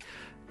 Probably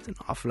it's an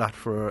awful lot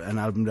for an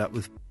album that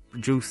was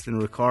produced and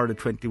recorded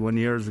 21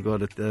 years ago,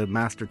 that the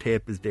master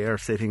tape is there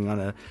sitting on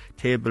a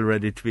table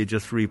ready to be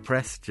just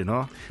repressed,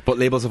 But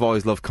labels have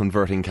always loved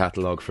converting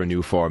catalogue for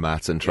new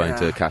formats and trying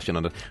to cash in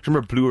on it.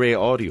 Remember Blu-ray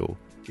audio?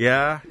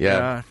 Yeah.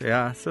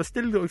 So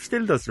still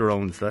does the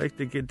rounds.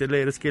 The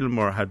latest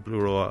Gilmore had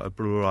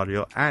Blu-ray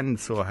audio, and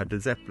so had the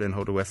Zeppelin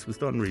How the West Was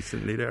Done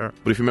recently there.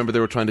 But if you remember, they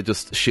were trying to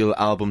just shill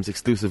albums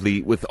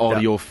exclusively with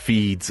audio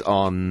feeds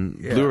on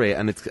Blu-ray,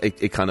 and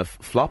it kind of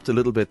flopped a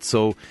little bit.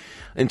 So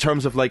in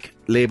terms of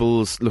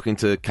labels looking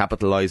to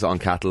capitalise on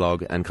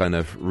catalogue and kind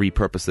of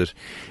repurpose it,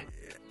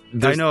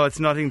 I know it's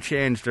nothing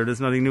changed, or there's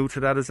nothing new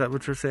to that. Is that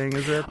what you're saying?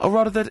 Is it? Or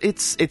rather that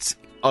it's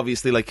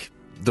obviously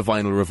the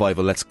vinyl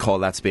revival, let's call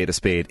that spade a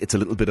spade. It's a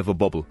little bit of a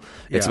bubble.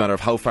 It's a matter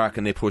of how far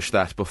can they push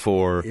that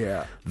before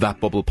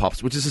that bubble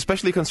pops, which is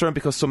especially concerned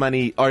because so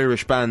many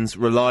Irish bands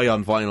rely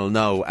on vinyl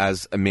now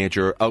as a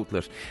major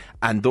outlet,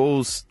 and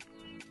those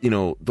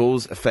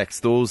effects,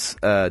 those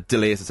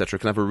delays, etc.,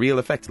 can have a real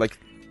effect.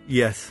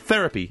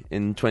 Therapy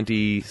in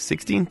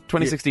 2016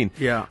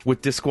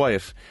 with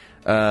Disquiet,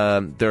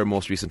 their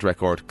most recent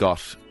record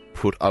got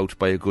put out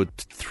by a good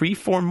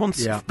 3-4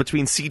 months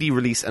between CD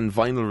release and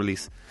vinyl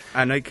release.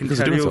 And I can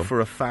tell you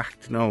for a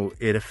fact now,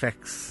 it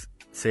affects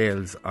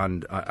sales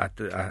on at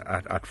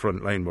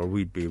Frontline, where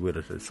we'd be with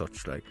it as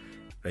such.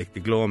 Like the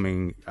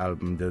Gloaming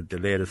album, the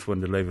latest one,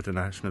 the Live at the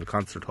National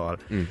Concert Hall,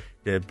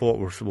 they both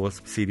were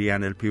supposed to, CD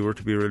and LP were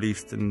to be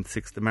released on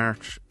 6th of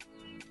March.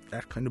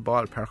 That kind of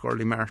ballpark,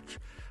 early March.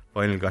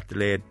 Vinyl got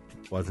delayed,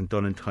 wasn't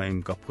done in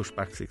time, got pushed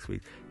back 6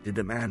 weeks. The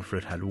demand for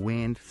it had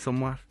waned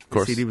somewhat. Of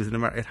course. The CD was in the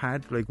market. It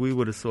had, like, we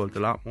would have sold a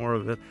lot more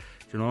of it.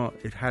 You know,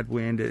 it had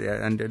waned,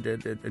 and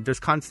there's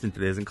constant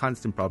delays and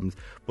constant problems.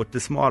 But the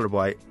smaller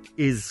boy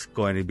is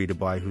going to be the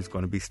boy who's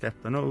going to be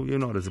stepped. I know, you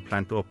know, there's a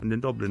plant opened in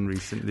Dublin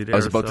recently there. I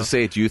was about to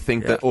say, do you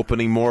think that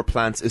opening more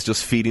plants is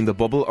just feeding the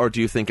bubble, or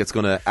do you think it's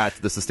going to add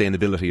to the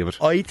sustainability of it?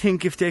 I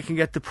think if they can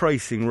get the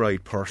pricing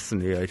right,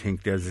 personally, I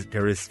think there is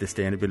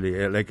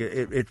sustainability. Like,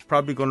 it's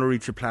probably going to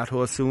reach a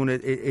plateau soon.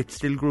 It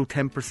still grew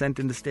 10%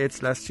 in the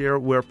States last year.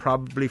 We're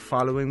probably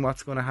following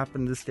what's going to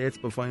happen in the States,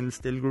 but vinyl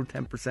still grew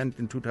 10%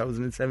 in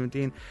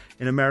 2017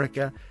 in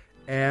America.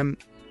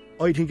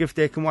 I think if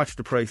they can watch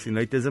the pricing,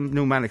 like, there's a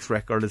new Mannix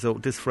record is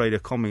out this Friday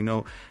coming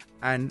now,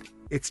 and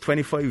it's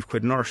 25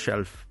 quid on our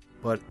shelf,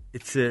 but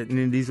it's an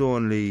indies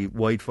only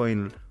white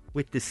vinyl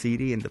with the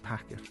CD in the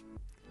packet.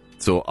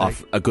 So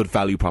off a good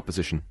value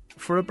proposition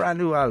for a brand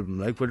new album,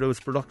 like, where there was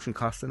production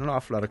costs and an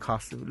awful lot of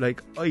costs.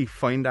 Like, I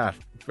find that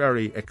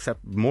very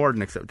more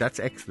than acceptable. That's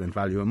excellent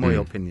value in my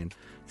opinion.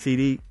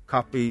 CD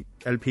copy,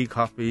 LP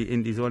copy,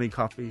 indies only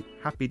copy,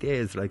 happy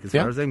days, like, as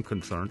far as I'm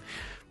concerned.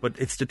 But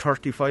it's the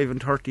 35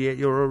 and 38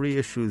 euro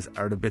reissues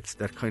are the bits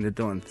that kind of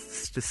don't.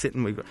 It's just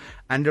sitting with,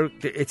 and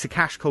it's a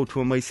cash code to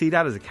them. I see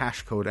that as a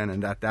cash code,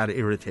 and that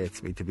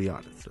irritates me, to be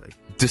honest. Like,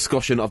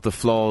 discussion of the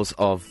flaws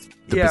of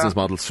the business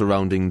model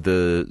surrounding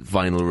the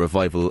vinyl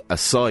revival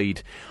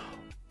aside,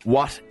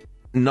 what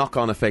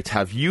knock-on effect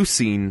have you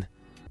seen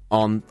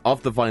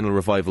of the vinyl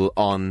revival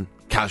on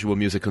casual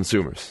music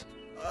consumers?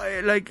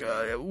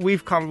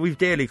 We've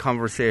daily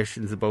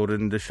conversations about it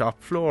in the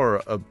shop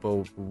floor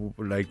about,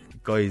 like,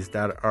 guys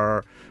that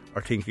are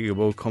thinking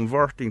about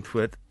converting to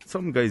it.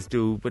 Some guys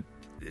do, but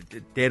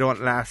they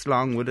don't last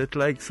long with it.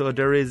 Like, so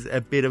there is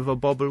a bit of a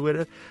bubble with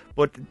it.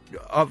 But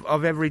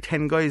of every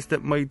 10 guys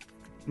that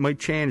might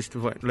change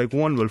to, like,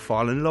 one will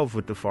fall in love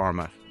with the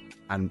format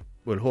and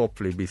will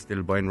hopefully be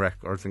still buying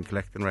records and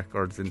collecting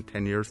records in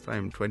 10 years'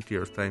 time, 20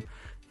 years' time,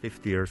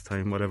 50 years'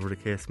 time, whatever the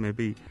case may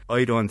be.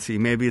 I don't see,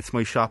 maybe it's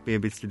my shop,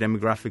 maybe it's the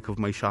demographic of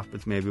my shop,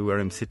 it's maybe where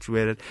I'm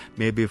situated.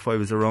 Maybe if I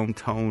was around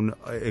town,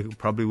 it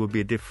probably would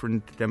be a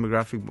different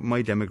demographic, but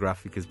my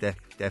demographic is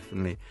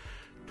definitely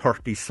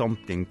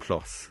 30-something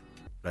plus.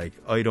 Like,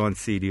 I don't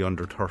see the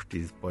under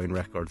 30s buying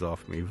records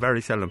off me,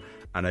 very seldom.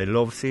 And I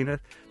love seeing it,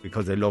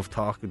 because I love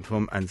talking to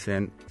them and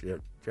saying, do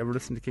you ever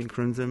listen to King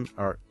Crimson?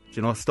 Or,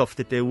 you know, stuff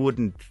that they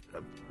wouldn't,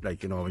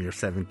 like, you know, when you're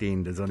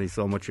 17, there's only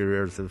so much your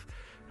ears have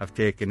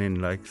taken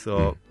in, like,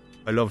 so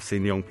I love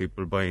seeing young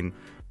people buying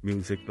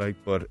music, like,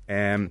 but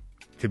to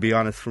be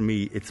honest, for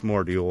me, it's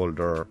more the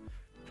older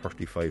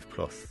 35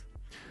 plus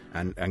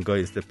and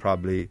guys that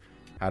probably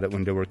had it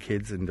when they were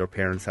kids and their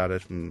parents had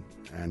it, and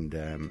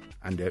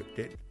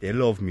they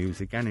love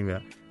music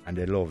anyway, and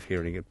they love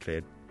hearing it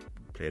played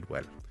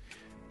well.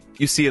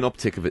 You see an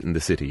uptick of it in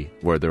the city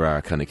where there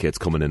are kind of kids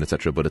coming in,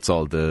 etc. But it's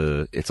all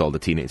the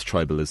teenage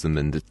tribalism,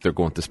 and they're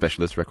going to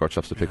specialist record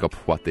shops to pick up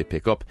what they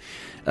pick up.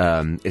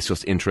 It's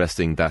just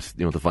interesting that,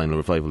 you know, the vinyl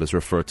revival is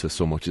referred to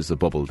so much as a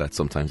bubble that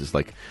sometimes it's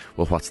like,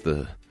 well, what's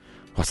the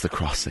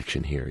cross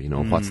section here? You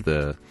know, what's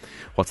the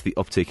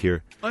uptick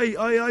here?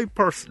 I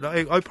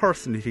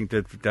personally think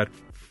that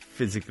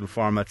physical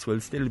formats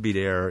will still be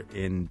there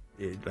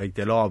like,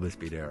 they'll always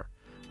be there.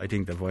 I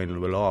think the vinyl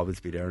will always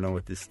be there now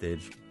at this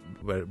stage.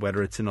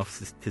 Whether it's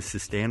enough to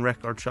sustain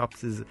record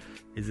shops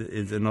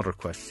is another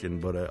question,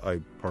 but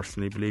I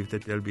personally believe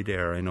that they'll be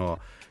there. I know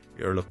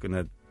you're looking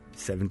at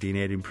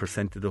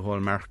 17-18% of the whole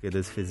market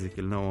is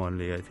physical now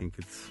only. I think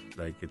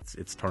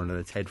it's turning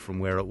its head from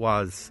where it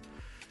was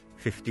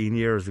 15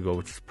 years ago,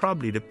 which is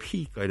probably the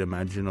peak, I'd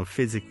imagine, of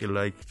physical.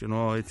 Like, you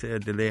know, I'd say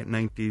the late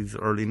 90s,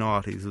 early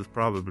 90s was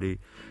probably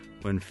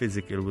when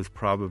physical was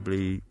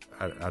probably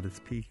at its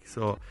peak.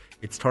 So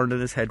it's turned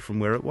on its head from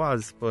where it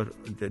was, but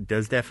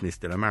there's definitely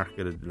still a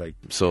market. Like,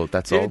 so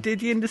that's all.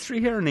 The industry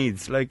here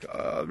needs, like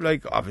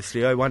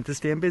obviously I want to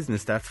stay in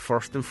business. That's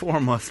first and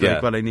foremost,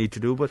 like, what I need to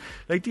do. But,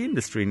 like, the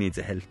industry needs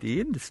a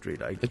healthy industry.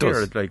 Like, it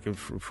does. Like,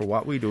 for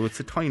what we do, it's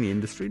a tiny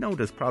industry now.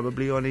 There's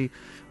probably only,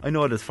 I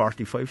know there's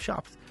 45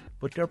 shops,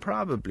 but there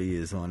probably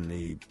is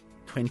only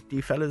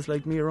 20 fellas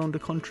like me around the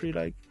country,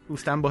 like, who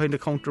stand behind the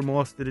counter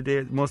most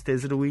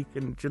days of the week.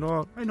 And, you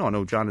know, I know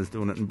now John is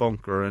doing it in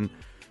Bunker, and,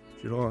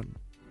 you know,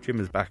 Jim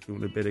is back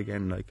doing a bit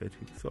again, like, I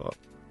think. So,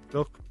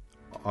 look,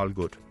 all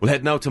good. We'll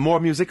head now to more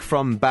music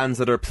from bands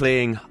that are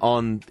playing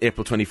on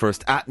April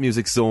 21st at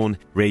Music Zone.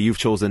 Ray, you've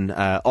chosen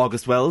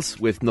August Wells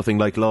with Nothing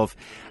Like Love,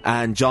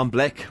 and John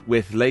Blek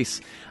with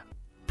Lace.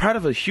 Part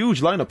of a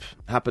huge lineup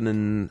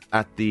happening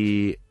at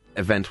the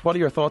event. What are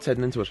your thoughts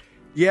heading into it?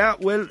 Yeah,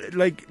 well,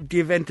 like, the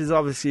event is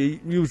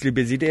obviously usually a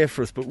busy day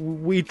for us, but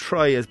we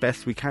try as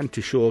best we can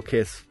to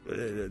showcase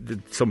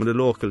some of the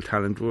local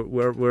talent.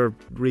 We're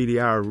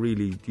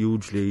really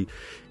hugely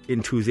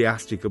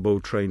enthusiastic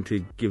about trying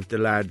to give the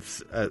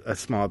lads a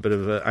small bit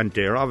of a, and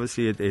there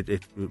obviously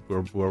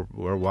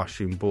we're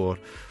washing both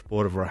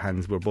of our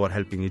hands. We're both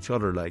helping each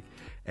other, like.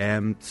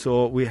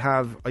 So we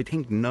have, I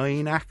think,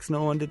 9 acts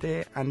now on the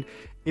day, and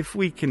if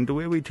we can, the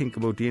way we think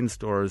about the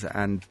in-stores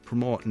and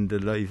promoting the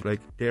live, like,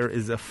 there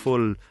is a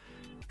full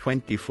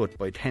 20-foot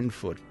by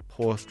 10-foot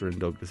poster in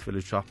Douglas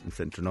Village Shopping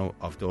Centre now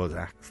of those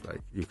acts.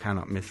 Like, you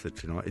cannot miss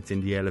it, you know. It's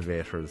in the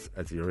elevators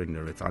as you're in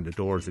there. It's on the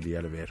doors of the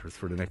elevators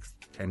for the next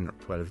 10 or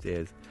 12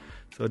 days.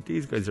 So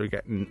these guys are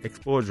getting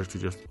exposure to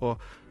just,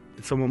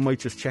 someone might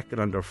just check it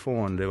on their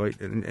phone.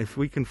 And if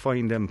we can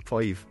find them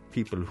 5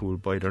 people who will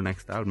buy their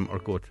next album or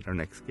go to their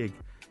next gig,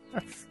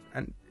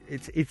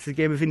 it's a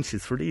game of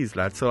inches for these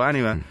lads. So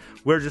anyway,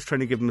 we're just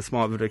trying to give them a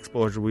small bit of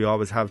exposure. We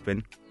always have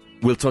been.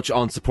 We'll touch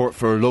on support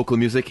for local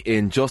music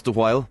in just a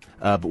while,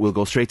 but we'll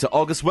go straight to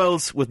August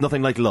Wells with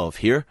Nothing Like Love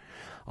here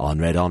on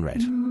Red on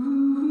Red.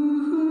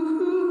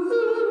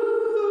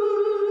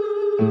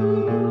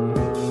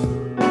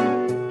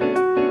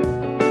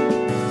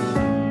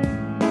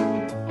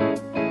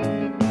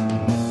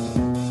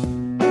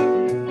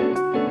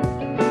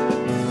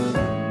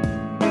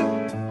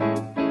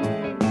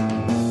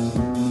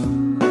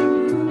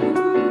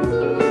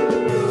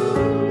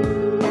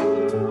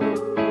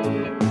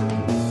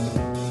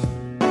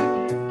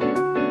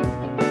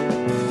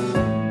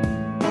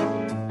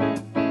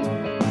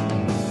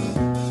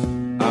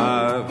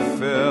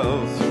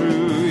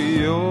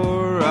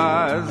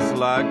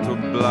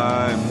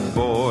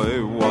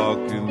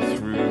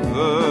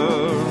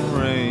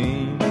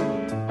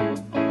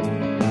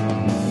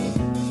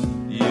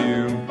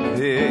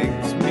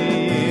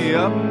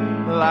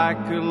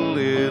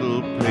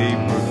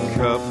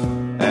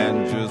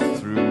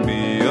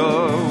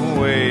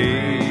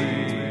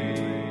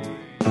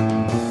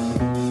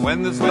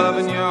 When there's love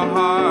in your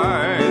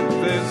heart,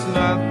 there's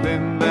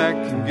nothing that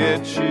can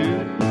get you.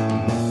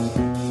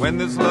 When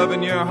there's love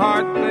in your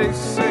heart, they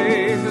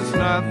say there's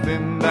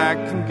nothing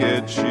that can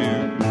get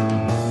you.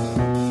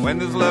 When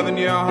there's love in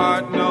your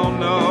heart,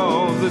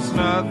 no, there's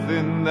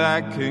nothing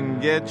that can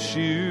get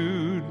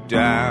you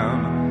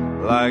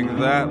down like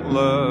that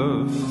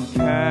love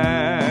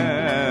can.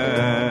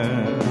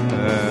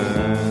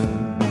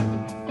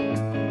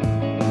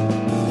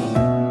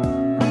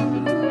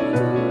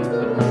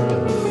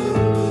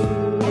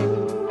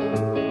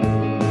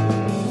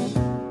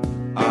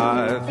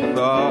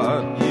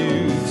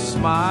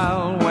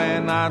 Smile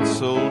when I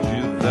told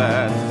you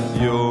that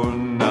you're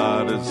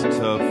not as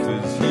tough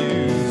as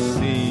you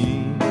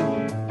seem.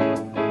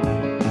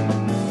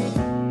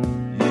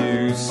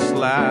 You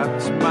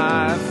slapped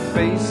my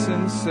face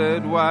and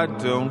said, why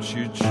don't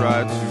you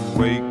try to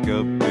wake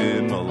up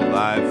in a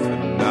life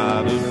and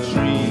not a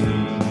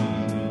dream?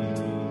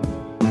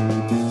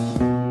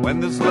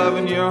 When there's love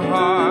in your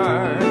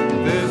heart,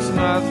 there's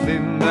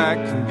nothing that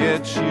can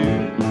get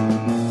you.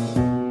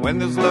 When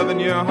there's love in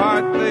your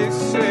heart, they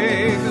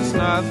say there's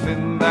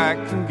nothing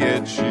that can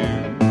get you.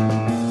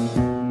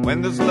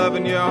 When there's love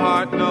in your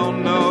heart, no,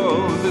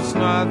 there's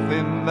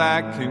nothing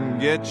that can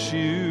get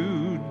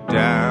you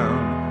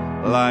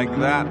down like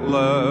that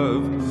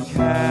love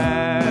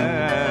can.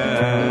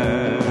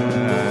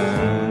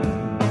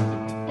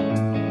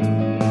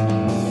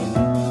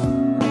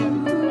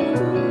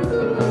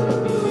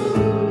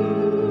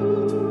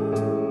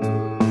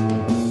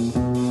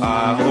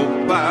 I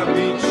hope I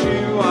meet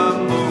you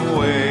on the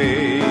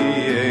way,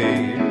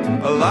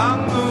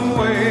 along the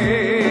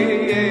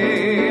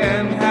way,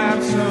 and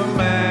have some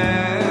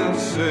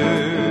answers.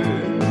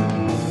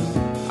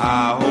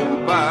 I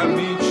hope I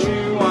meet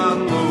you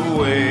on the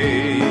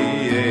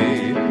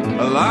way,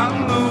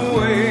 along the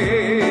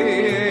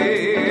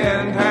way,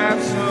 and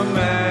have some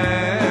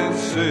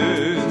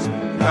answers.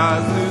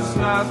 'Cause there's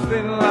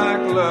nothing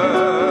like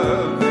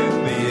love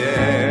in the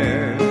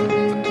air.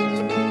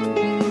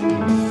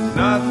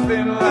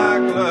 Nothing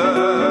like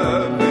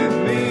love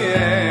in the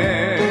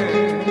air.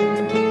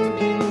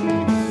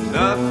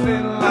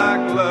 Nothing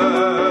like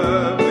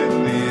love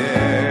in the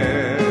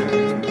air.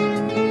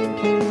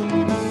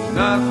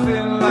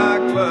 Nothing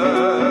like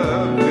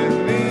love in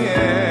the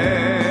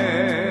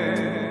air.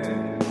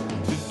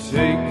 To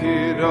take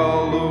it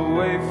all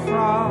away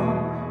from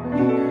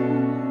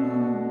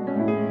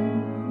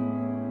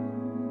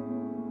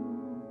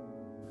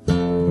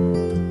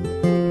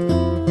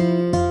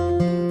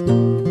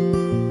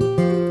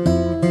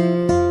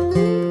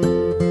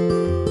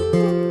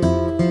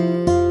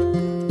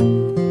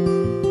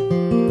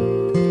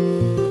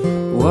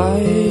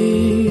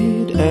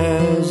white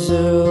as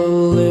a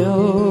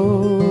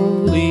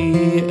lily,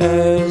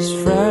 as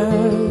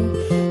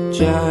fragile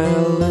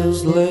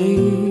as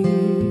lace,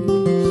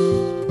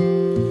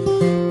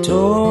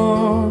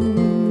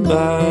 torn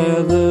by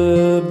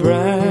the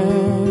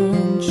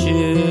branches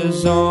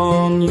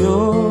on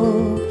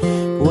your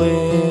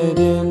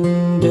wedding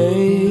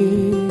day.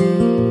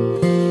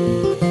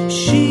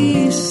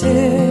 She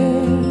said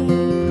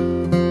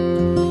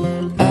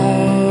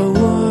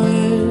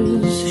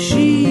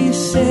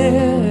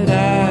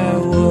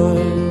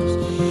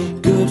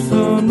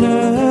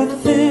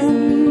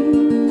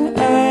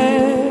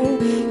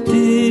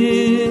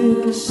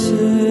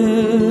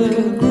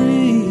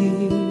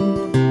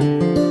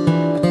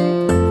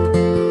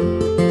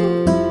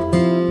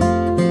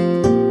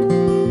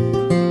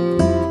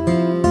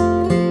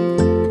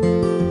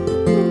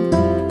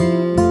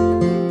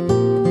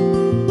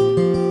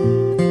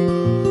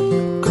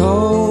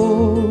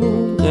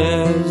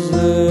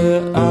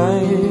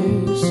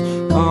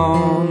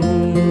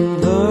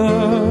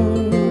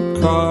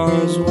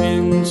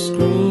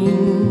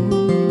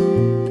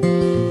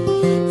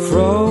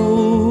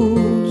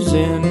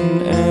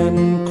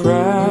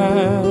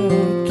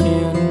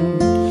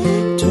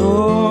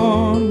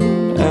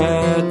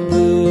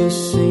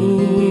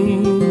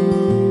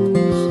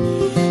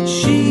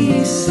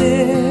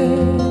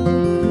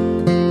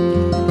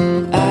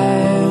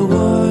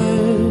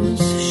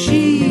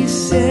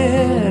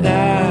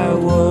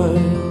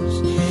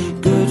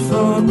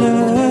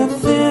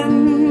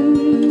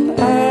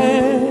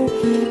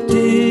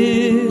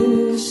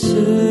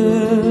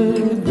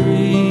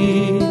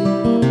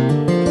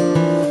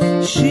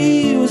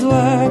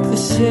like the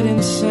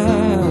setting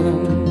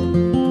sun,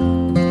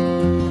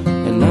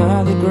 and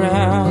now the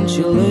ground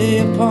she lay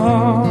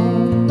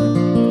upon,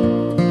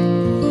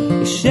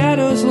 the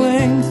shadows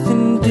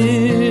lengthened,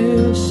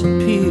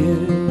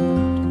 disappeared,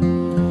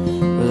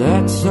 but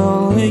that's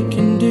all they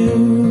can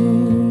do.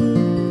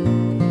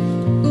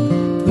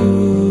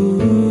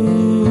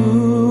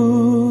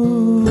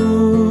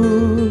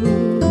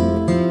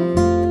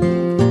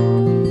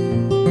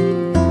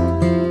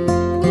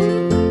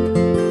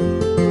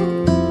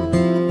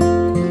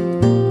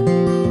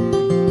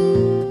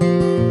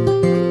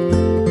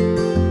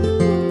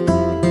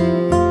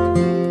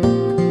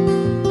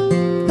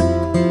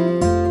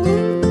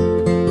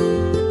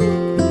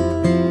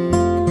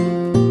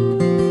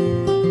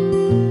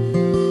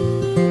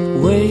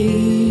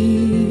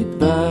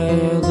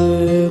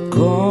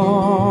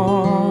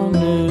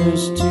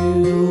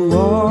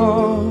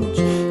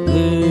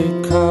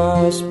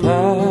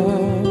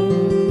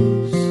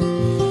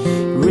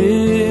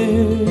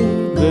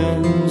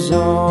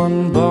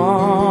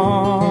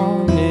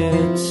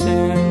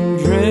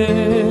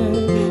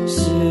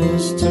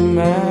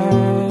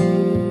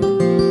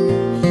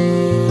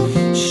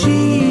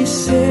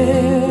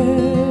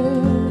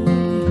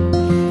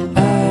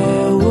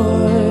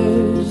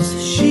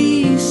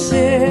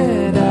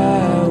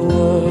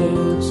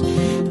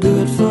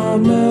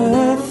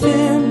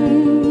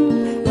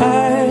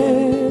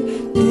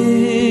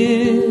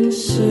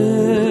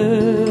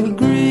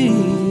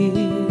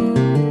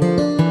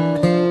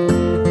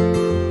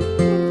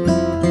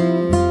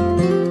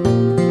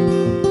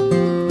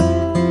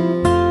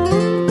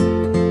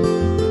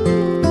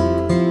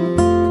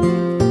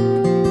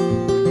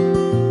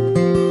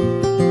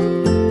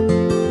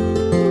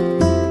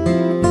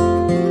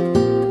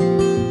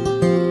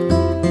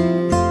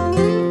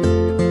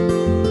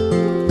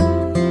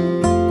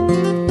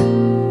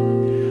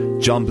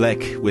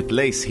 Blek with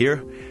Lace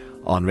here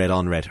on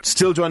Red.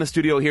 Still joined in the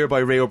studio here by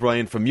Ray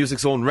O'Brien from Music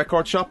Zone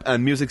Record Shop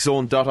and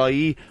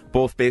MusicZone.ie,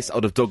 both based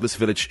out of Douglas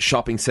Village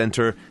Shopping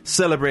Centre,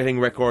 celebrating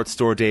Record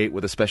Store Day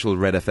with a special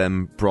Red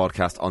FM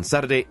broadcast on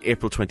Saturday,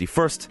 April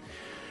 21st.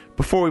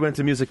 Before we went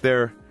to music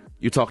there,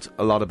 you talked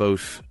a lot about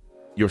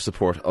your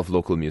support of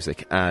local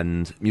music,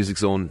 and Music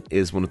Zone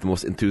is one of the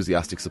most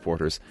enthusiastic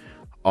supporters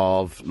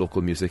of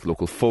local music,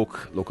 local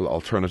folk, local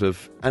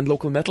alternative and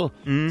local metal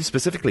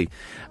specifically,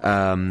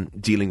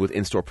 dealing with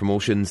in-store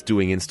promotions,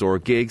 doing in-store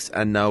gigs,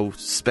 and now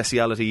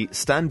speciality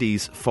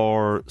standees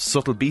for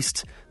Subtle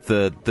Beast,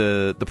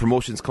 the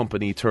promotions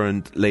company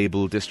turned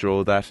label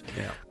distro that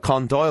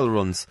Con Doyle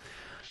runs.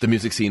 The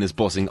music scene is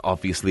buzzing,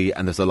 obviously,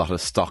 and there's a lot of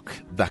stock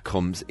that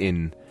comes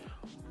in.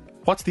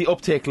 What's the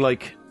uptake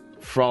like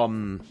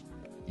from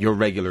your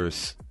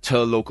regulars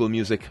to local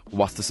music?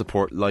 What's the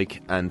support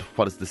like, and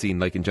what is the scene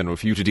like in general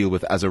for you to deal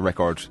with as a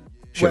record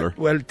shiller?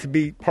 Well, to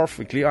be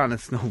perfectly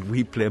honest, no,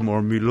 we play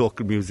more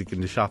local music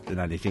in the shop than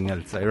anything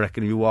else. I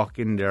reckon you walk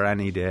in there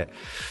any day,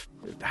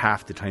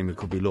 half the time it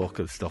could be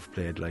local stuff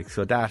played, like,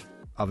 so that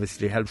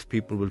obviously helps.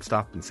 People will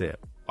stop and say,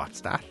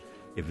 what's that?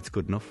 If it's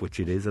good enough, which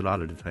it is a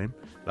lot of the time.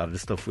 A lot of the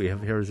stuff we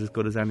have here is as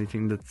good as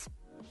anything that's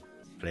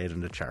played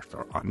on the charts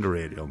or on the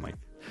radio, Mike.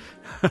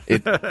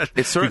 It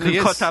certainly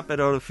you can is. cut that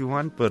bit out if you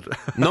want, but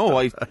no,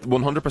 I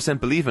 100%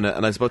 believe in it.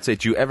 And I was about to say,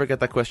 do you ever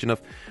get that question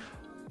of,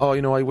 oh,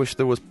 you know, I wish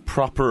there was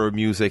proper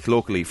music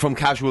locally, from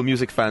casual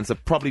music fans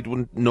that probably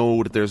wouldn't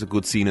know that there's a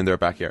good scene in their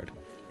backyard?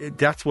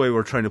 That's why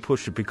we're trying to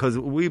push it, because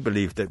we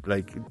believe that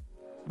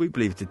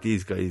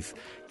these guys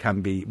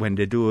can be, when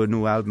they do a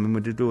new album and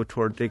when they do a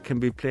tour, they can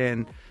be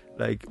playing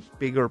like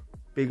bigger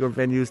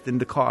venues than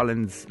the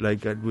Collins,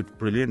 like with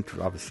brilliant,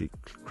 obviously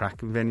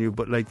cracking venue,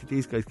 but like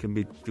these guys can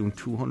be doing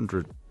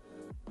 200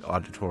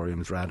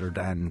 auditoriums rather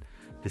than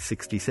the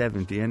 60,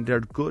 70, and they're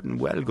good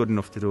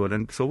enough to do it.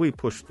 And so we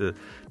push the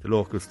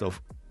local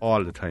stuff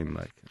all the time,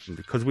 like,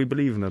 because we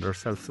believe in it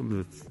ourselves. Some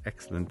of it's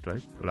excellent,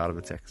 like a lot of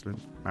it's excellent.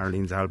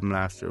 Marlene's album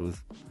last year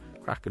was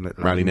cracking.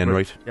 Marlene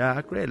Enright,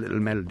 yeah, great little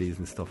melodies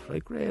and stuff,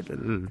 like great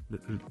little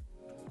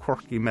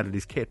quirky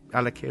melodies. Kate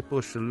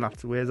Bush in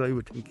lots of ways, I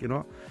would think, you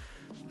know.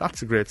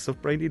 Lots of great stuff.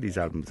 Brian Eadie's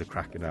album is a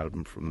cracking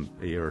album from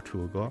a year or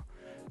two ago.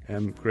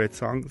 Great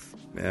songs.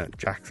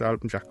 Jack's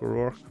album, Jack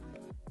O'Rourke.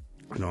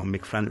 You know,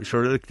 Mick Flannery.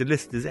 Sure, like, the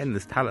list is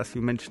endless. Talas,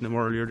 you mentioned him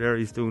earlier there.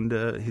 He's doing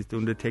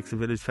the Takes a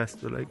Village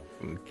Festival. Like,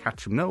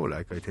 catch him now,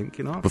 like, I think,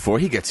 you know. Before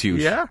he gets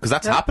huge. Yeah. Because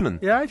that's happening.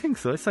 Yeah, I think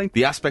so. It's like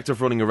the aspect of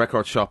running a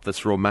record shop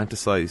that's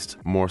romanticised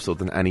more so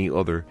than any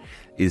other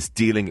is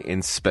dealing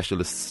in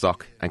specialist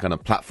stock and kind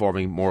of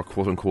platforming more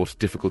quote-unquote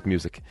difficult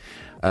music.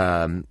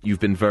 You've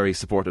been very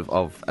supportive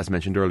of, as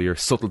mentioned earlier,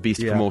 Subtle Beast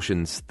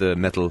Promotions, the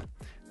metal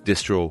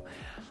distro.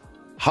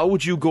 How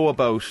would you go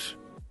about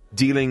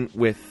dealing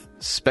with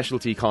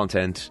specialty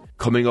content,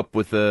 coming up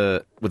with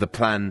a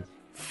plan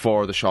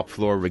for the shop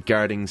floor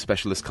regarding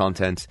specialist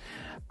content,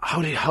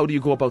 How do you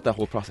go about that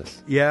whole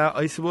process? Yeah,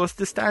 I suppose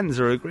the stands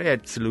are a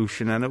great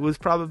solution, and it was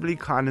probably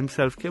Con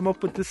himself came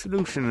up with the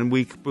solution, and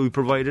we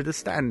provided a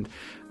stand.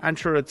 And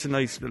sure, it's a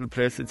nice little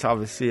place. It's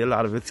obviously a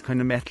lot of it's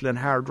kind of metal and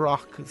hard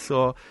rock.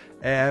 So,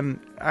 and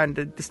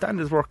the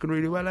stand is working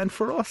really well. And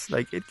for us,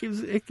 like it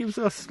gives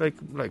us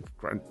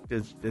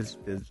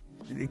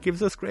it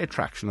gives us great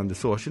traction on the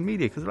social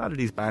media, because a lot of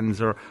these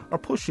bands are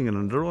pushing it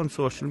on their own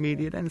social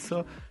media then,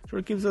 so sure,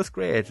 it gives us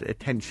great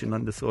attention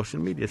on the social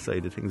media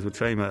side of things, which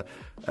I'm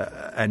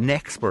an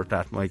expert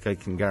at, Mike. I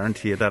can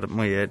guarantee you that at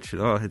my age,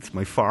 it's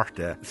my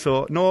forte.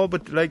 So no,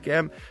 but like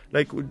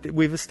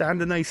we've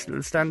a nice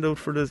little stand out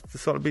for the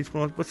Solid Beach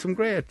promote, but some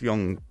great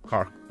young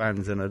Cork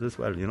bands in it as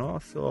well,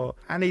 so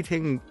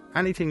anything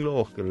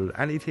local,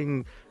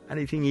 anything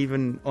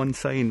even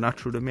unsigned, not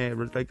through the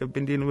mail. Like I've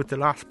been dealing with the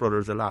Lost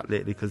Brothers a lot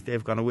lately, because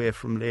they've gone away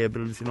from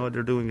labels,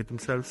 they're doing it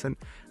themselves, and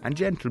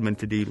gentlemen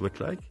to deal with,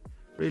 like,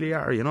 really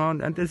are,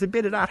 and there's a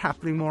bit of that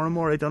happening more and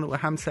more. I don't know, a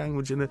ham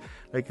sandwich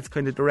it's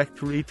kind of direct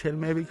to retail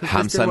maybe.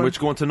 Ham sandwich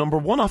going to number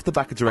one off the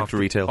back of direct to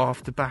retail.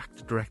 Off the back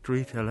to direct to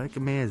retail, like,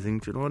 amazing,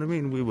 do you know what I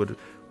mean? We would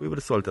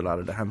have sold a lot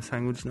of the ham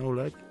sandwich now,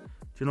 like,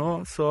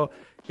 so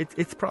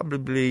it's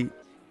probably...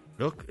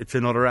 Look, it's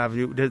another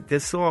avenue.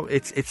 It's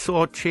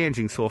so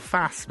changing so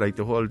fast. Like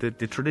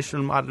the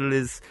traditional model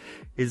is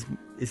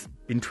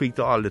been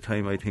tweaked all the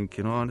time, I think,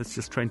 and it's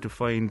just trying to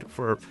find,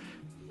 for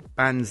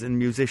bands and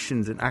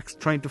musicians and acts,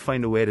 trying to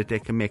find a way that they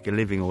can make a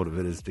living out of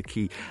it is the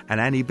key.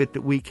 And any bit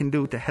that we can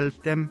do to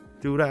help them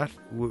do that,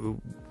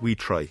 we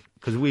try.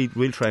 Because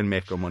we'll try and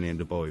make our money in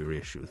the Bowie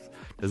reissues.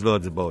 There's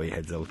loads of Bowie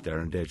heads out there,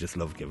 and they just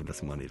love giving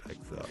us money, like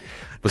so.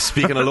 But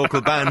speaking of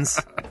local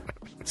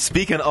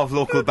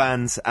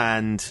bands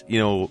and,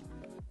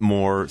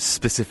 more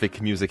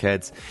specific music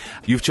heads,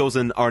 you've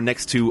chosen our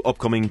next two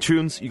upcoming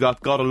tunes. You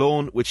got God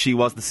Alone with She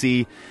Was the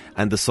Sea,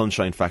 and The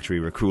Sunshine Factory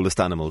with Cruelest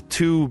Animal.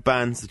 Two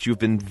bands that you've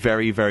been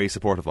very, very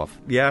supportive of.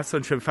 Yeah,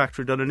 Sunshine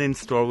Factory done an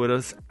in-store with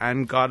us,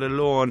 and God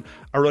Alone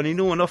are only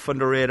new enough on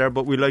the radar,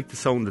 but we like the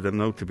sound of them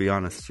now, to be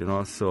honest,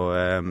 so...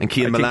 and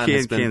Cian Milan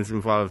Cian's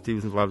involved. He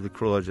was involved with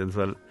Crojan as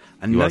well.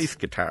 A nice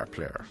guitar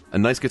player,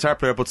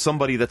 but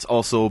somebody that's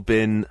also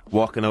been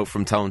walking out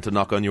from town to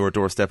knock on your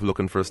doorstep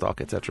looking for a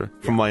stock, etc.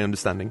 From my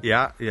understanding.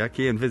 Yeah,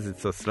 Cian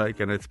visits us,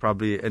 and it's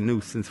probably a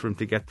nuisance for him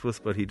to get to us,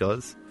 but he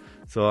does.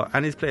 So,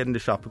 and he's played in the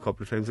shop a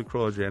couple of times with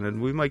Crojan,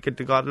 and we might get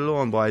the God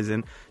Alone boys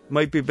in.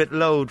 Might be a bit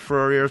loud for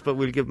our ears, but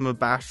we'll give them a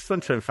bash.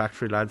 Sunshine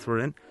Factory lads were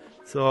in.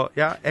 So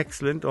yeah,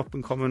 excellent up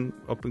and coming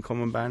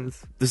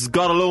bands. This is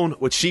God Alone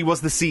with She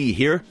Was the Sea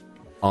here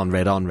on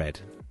Red on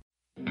Red.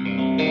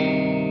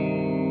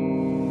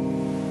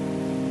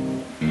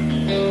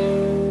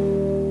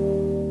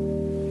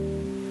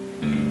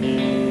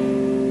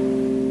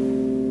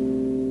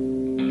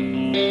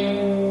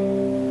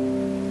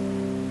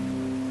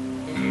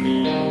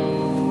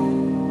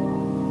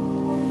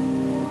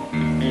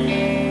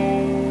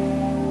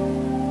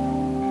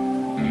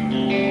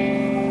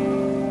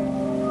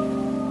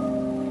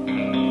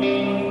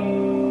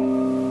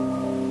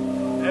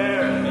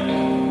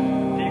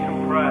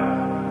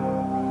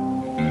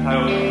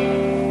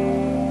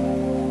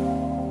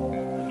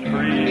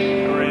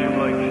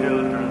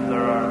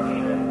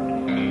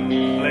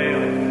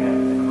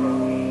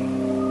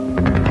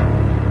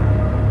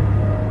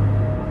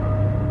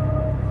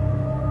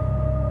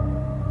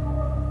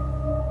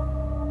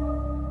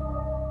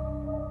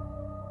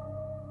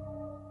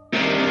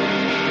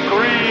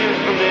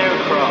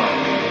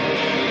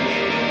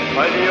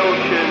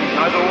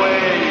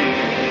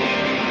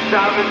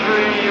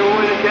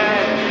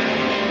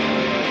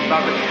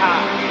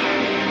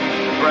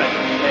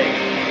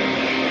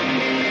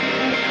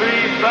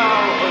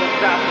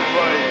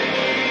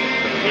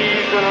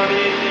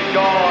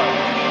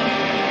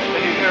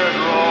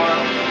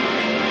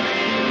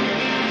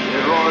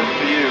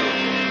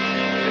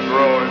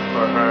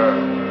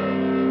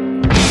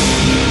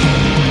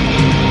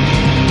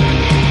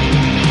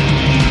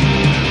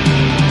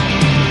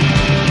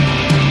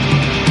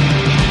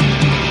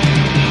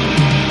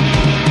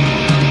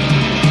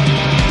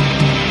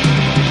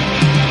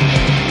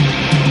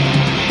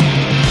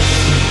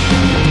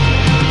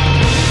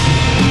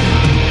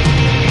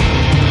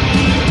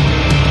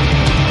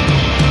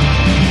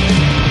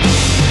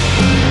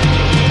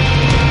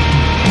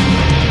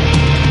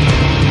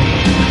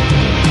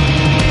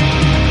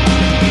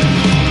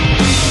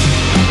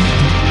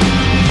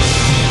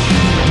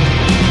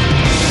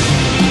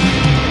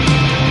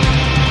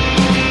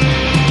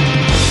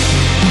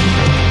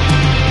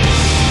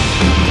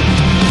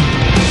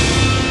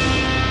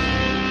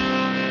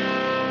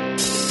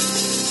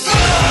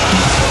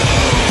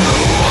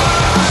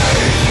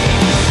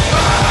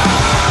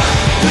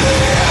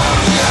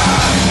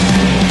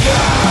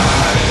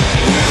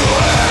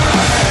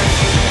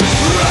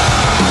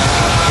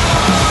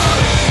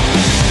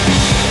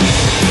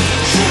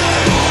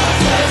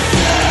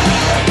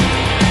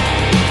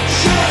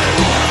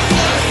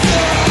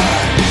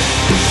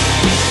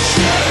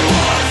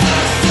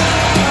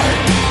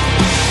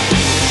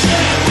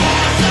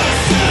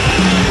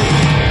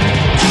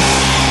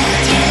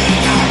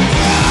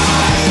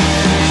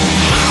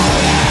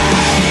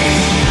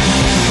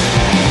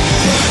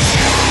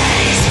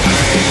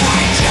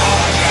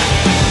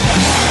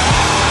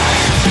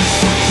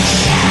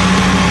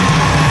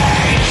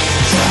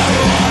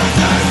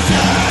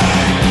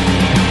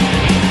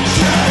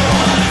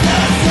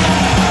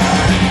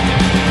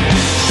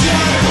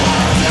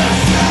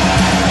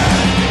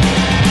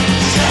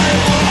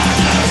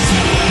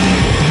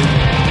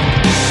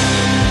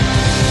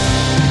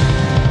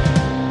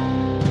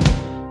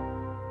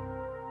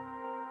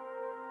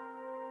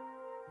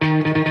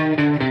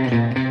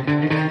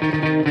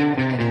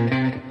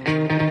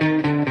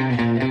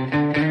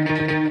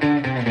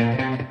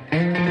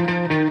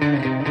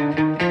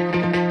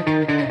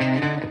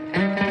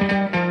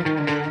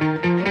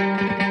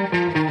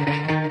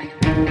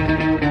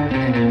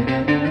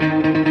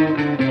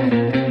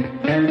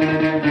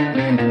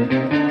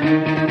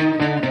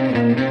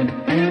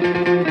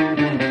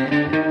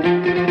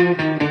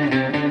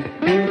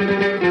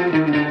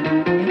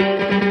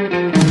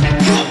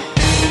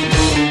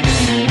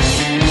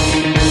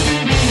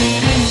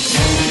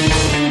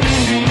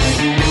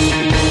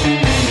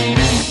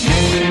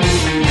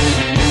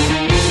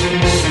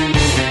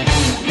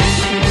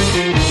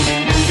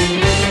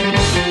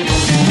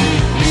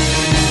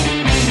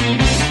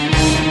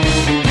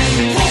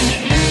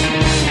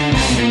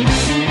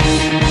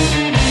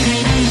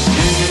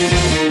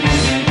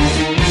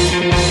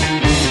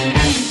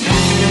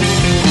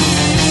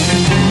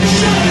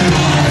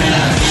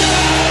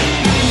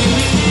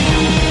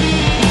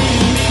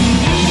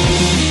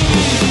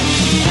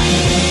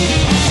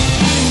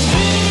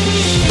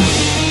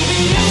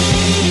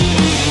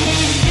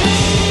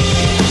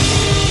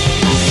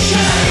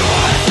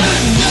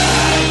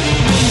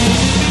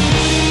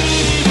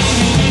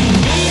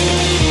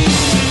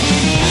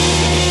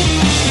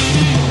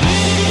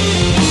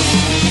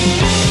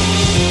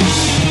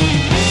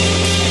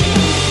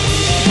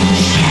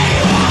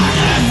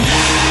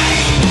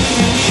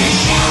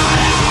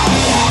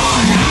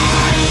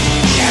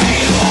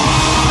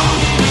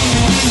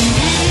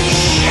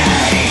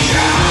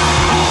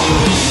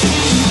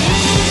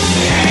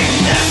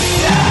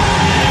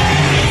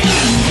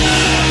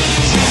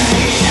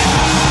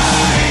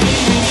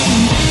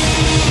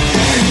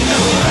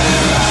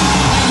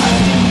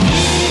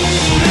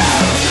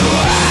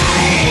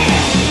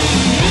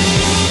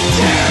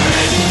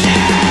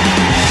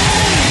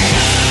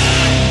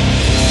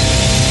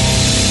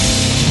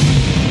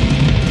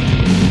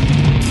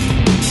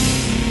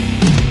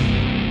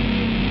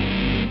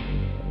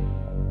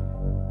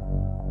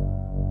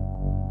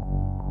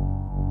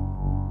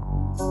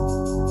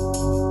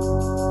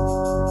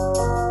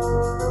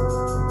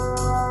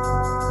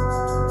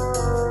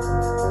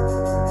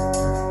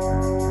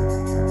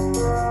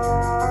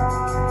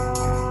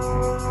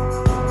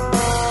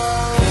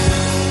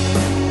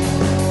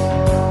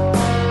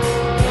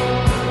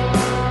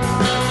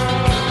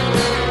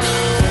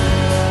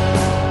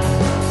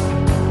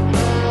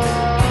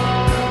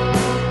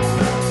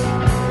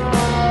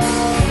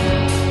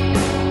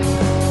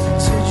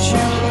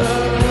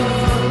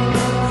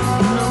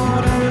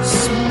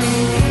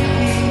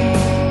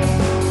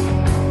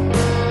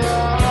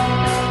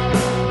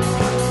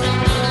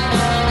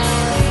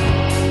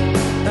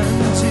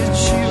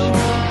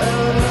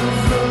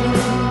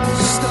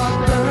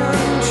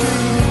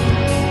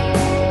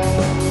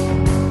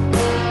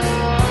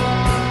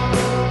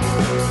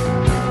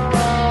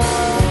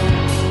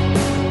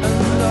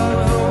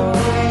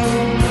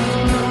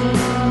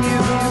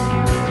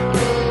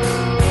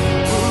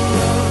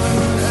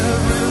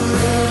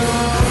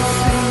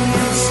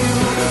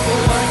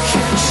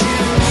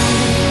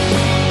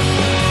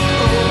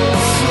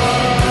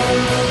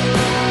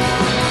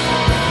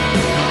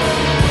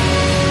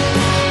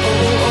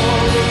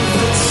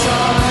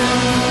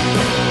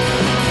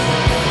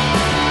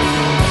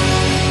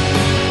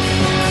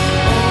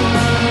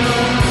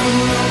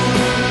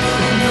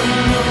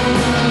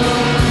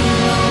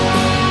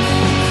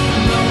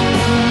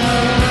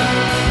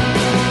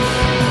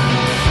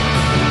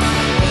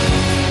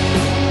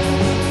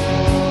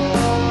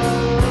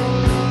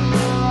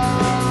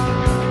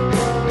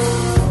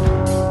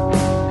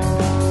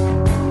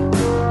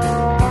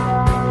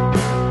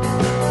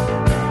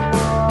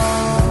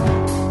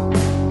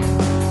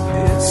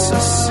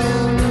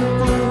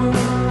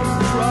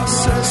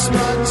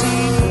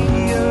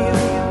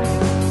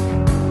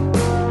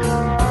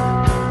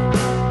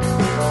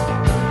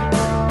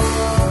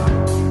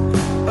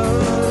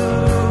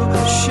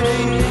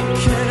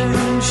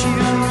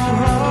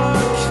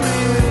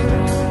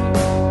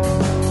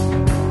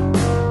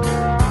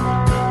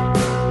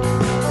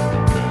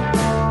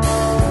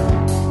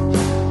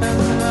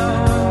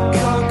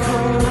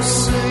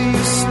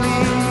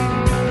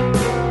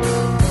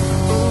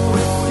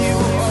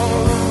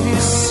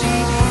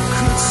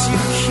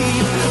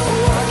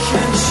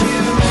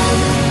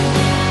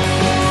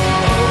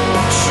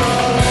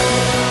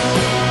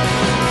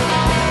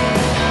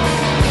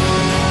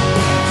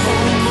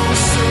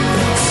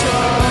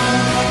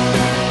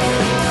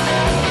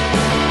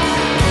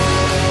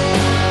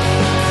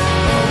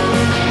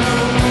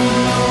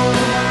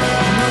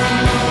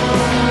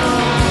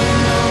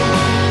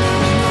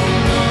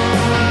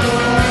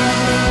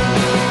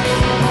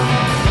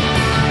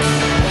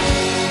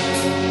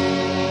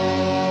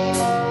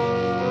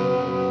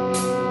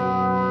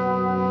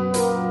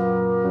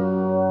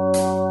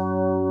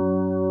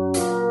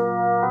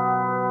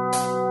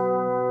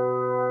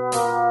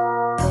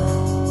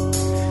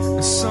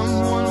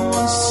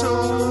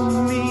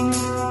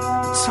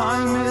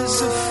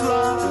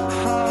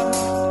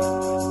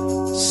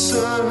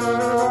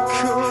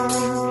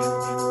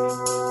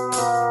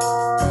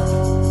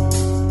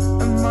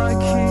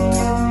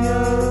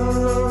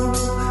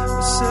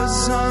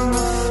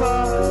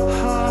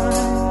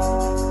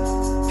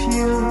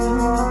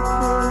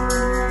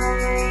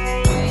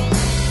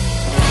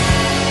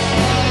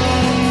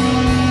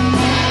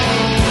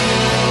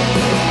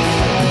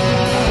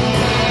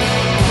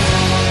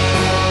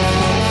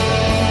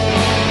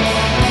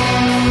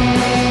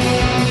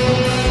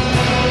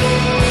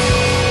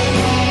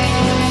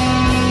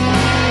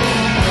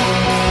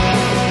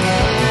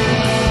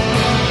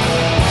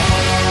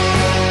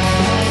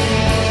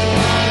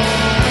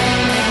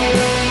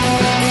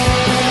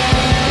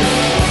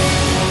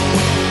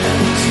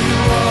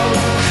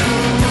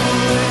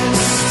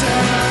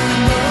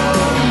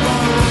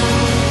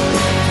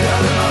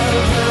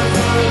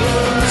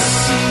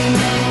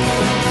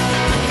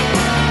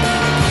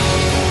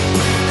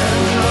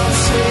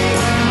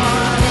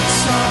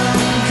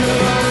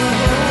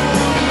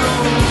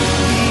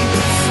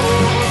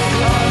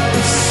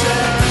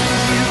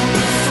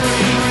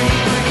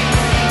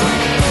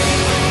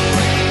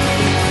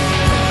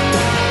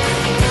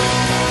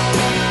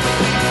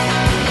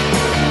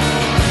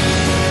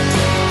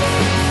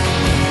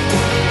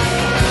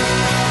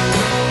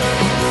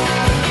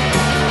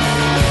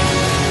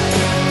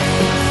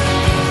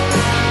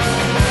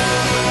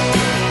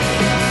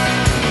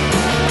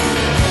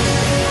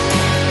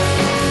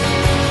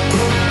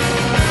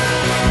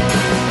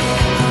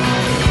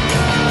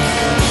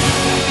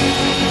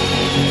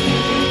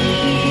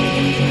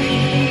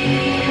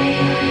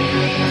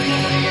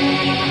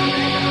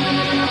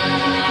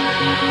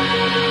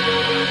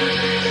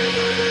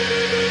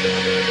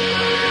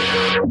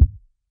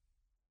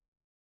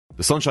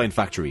 The Sunshine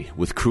Factory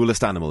with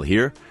Cruelest Animal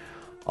here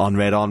on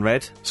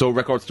Red. So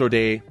Record Store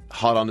Day,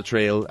 hot on the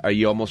trail. Are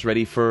you almost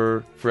ready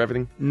for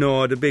everything?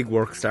 No, the big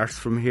work starts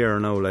from here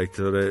now.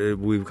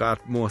 We've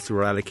got most of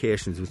our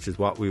allocations, which is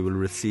what we will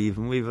receive,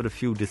 and we've had a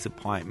few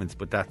disappointments,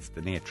 but that's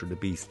the nature of the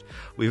beast.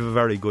 We have a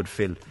very good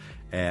fill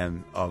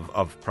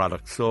of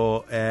products.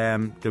 So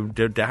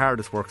the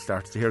hardest work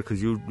starts here,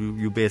 because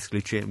you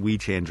basically we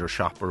change our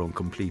shop around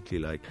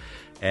completely.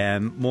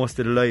 Most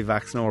of the live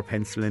acts now are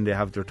penciling. They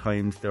have their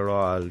times. They're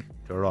all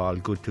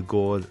good to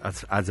go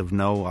as of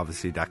now.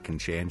 Obviously that can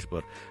change,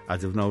 but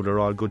as of now they're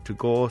all good to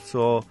go.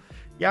 So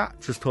yeah,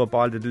 just hope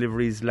all the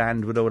deliveries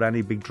land without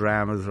any big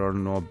dramas or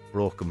no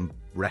broken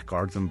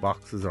records and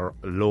boxes, or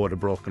a load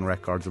of broken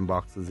records and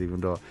boxes,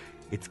 even though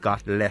it's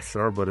got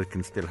lesser, but it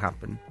can still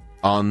happen.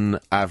 On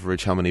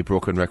average, how many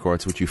broken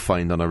records would you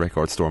find on a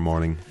record store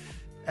morning?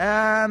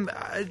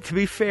 To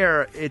be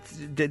fair, it's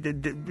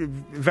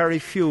very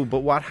few, but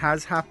what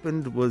has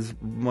happened was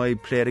my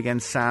Play It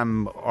Again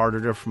Sam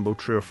ordered it from about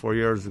 3 or 4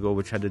 years ago,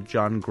 which had a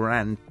John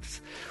Grant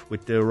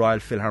with the Royal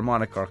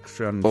Philharmonic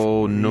Orchestra.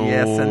 Oh no.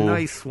 Yes, a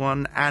nice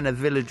one. Anna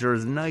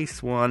Villager's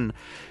nice one.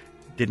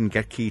 Didn't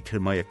get key to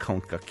my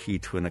account, got key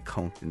to an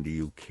account in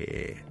the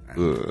UK,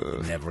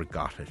 and never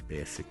got it.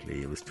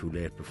 Basically, it was too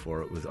late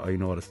before it was. I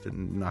noticed it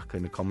not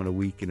kind of coming a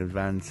week in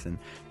advance, and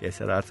they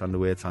said, it's on the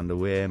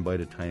way, and by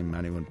the time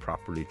anyone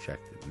properly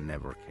checked it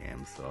never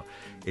came. So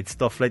it's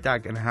stuff like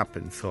that can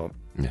happen. So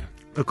yeah,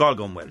 look, all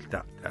going well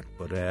that.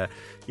 But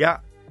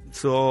yeah,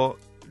 so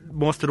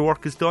most of the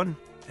work is done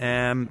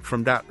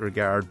from that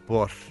regard,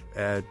 but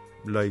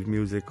live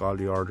music, all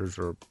the orders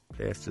are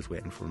placed, just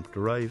waiting for them to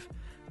arrive.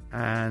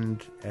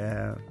 And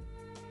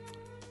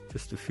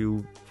just a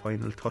few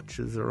final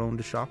touches around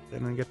the shop,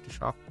 then I get the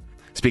shop.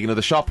 Speaking of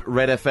the shop,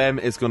 Red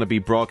FM is going to be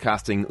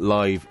broadcasting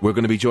live. We're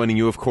going to be joining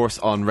you, of course,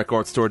 on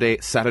Record Store Day,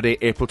 Saturday,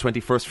 April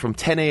 21st from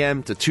 10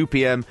 a.m. to 2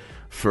 p.m.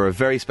 for a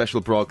very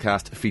special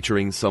broadcast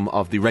featuring some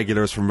of the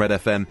regulars from Red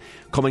FM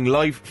coming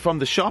live from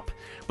the shop.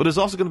 But there's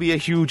also going to be a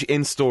huge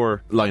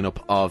in-store lineup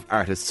of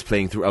artists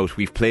playing throughout.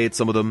 We've played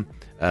some of them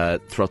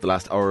throughout the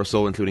last hour or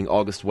so, including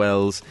August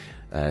Wells,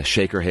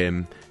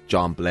 Shookrah,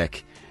 John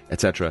Blek,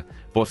 etc.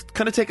 But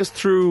kind of take us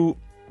through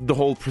the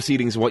whole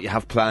proceedings and what you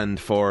have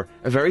planned for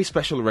a very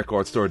special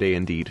Record Store Day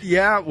indeed.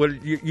 Yeah, well,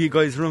 you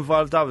guys are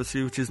involved,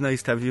 obviously, which is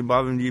nice to have you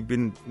involved, and you've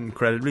been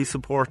incredibly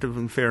supportive,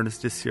 in fairness,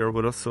 this year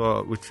with us,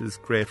 so, which is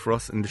great for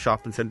us. And the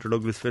shop in Central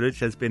Douglas Village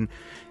has been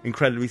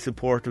incredibly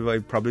supportive. I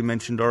probably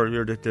mentioned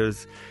earlier that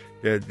there's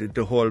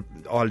the whole,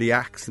 all the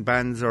acts and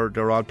bands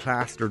they're all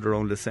plastered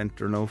around the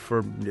centre now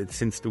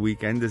since the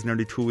weekend. There's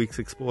nearly 2 weeks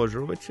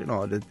exposure, which, a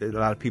lot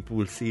of people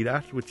will see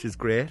that, which is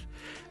great.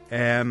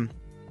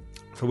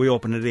 So we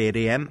open at 8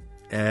 a.m.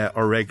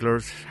 Our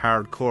regulars,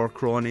 hardcore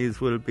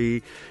cronies, will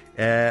be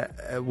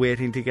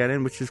waiting to get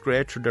in, which is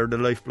great. They're the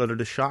lifeblood of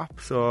the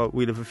shop, so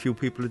we'll have a few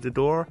people at the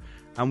door,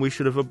 and we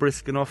should have a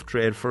brisk enough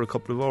trade for a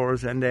couple of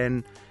hours, and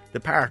then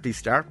the parties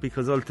start,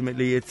 because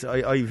ultimately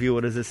I view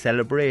it as a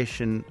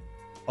celebration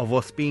of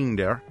us being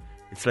there.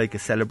 It's like a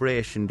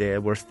celebration day.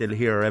 We're still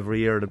here.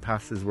 Every year that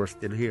passes, we're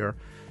still here.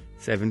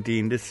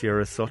 17 this year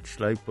as such,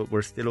 but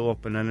we're still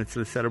open, and it's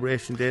a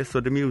celebration day, so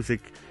the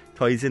music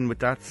ties in with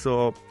that.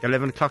 So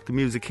 11 o'clock the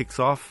music kicks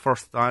off.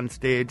 First on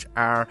stage,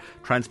 our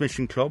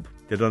Transmission Club.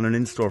 They done an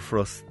in-store for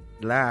us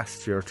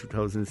last year,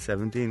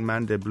 2017.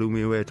 Man, they blew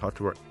me away. I thought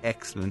they were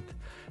excellent.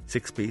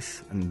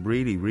 6-piece and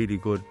really, really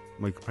good.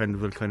 Michael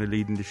Prendeville kind of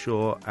leading the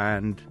show,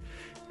 and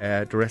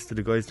the rest of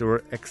the guys, they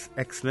were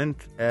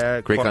excellent.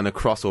 Great kind of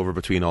crossover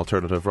between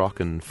alternative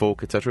rock and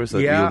folk, etc. So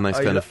yeah, real nice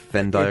kind of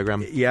Venn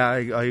diagram. Yeah,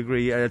 I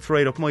agree. It's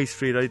right up my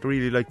street. I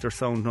really like their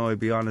sound now, I'll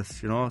be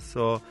honest,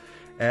 So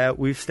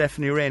we've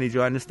Stephanie Rainey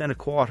joined us then at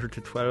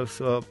 11:45.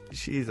 So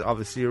she's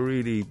obviously a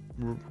really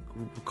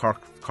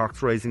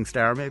Cork's rising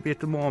star maybe at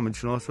the moment,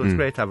 So it's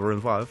great to have her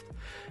involved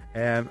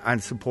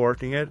and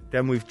supporting it.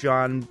 Then we've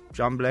John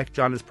Blek.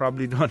 John has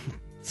probably done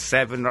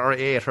 7 or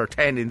 8 or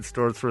 10 in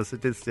stores for us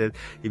at this stage.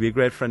 He'd be a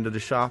great friend of the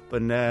shop.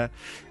 And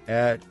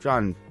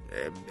John,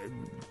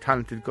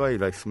 talented guy,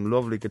 like some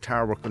lovely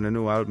guitar work on a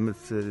new album.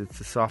 It's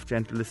a soft,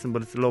 gentle listen,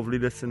 but it's a lovely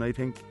listen, I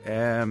think.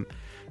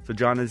 So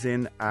John is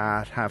in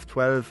at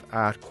 12:30.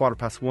 At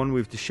 1:15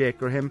 we've the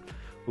Shookrah,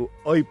 who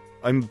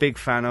I'm a big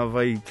fan of.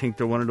 I think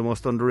they're one of the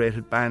most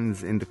underrated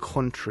bands in the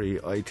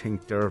country. I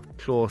think they're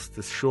close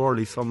to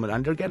surely someone,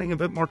 and they're getting a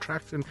bit more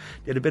traction.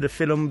 They had a bit of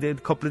film. They had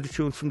a couple of the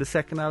tunes from the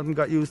second album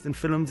got used in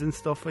films and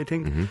stuff, I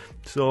think.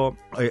 So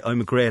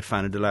I'm a great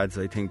fan of the lads.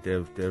 I think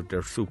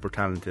they're super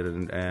talented,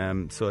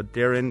 and so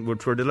they're in,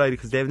 which we're delighted,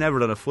 because they've never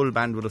done a full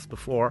band with us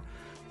before.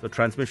 So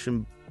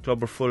Transmission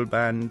Club are full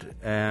band.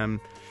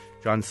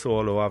 John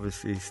solo,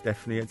 obviously.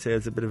 Stephanie, I'd say,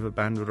 is a bit of a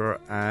band with her,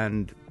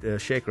 and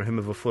Shookrah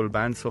have a full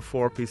band, so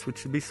 4-piece, which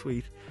should be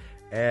sweet.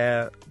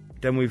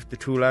 Then we've the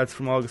two lads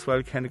from August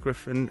Wells, Kenneth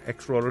Griffin,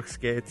 ex-roller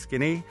skate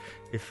Skinny,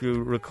 if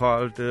you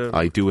recall.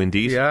 I do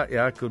indeed.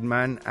 Yeah, good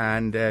man.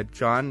 And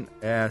John,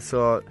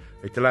 so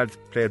like the lads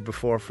played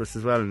before for us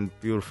as well, and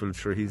beautiful.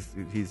 Sure, he's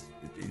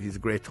a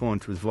great tone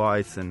to his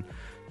voice, and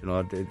You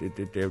know,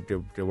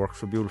 they work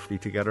so beautifully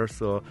together.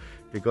 So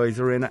the guys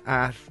are in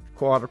at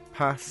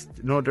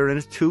they're in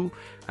at 2,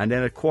 and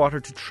then at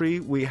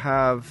 2:45 we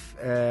have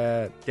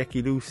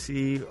Decky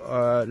Lucy,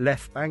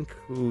 left bank,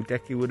 who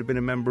Decky would have been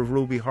a member of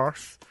Ruby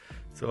Horse.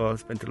 So I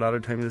spent a lot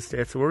of time in the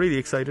States. So we're really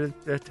excited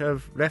to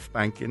have left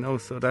bank, you know,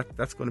 so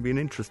that's going to be an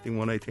interesting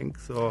one, I think.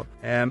 So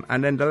and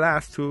then the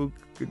last 2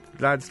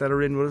 lads that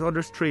are in,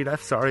 there's 3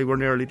 left, sorry, we're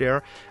nearly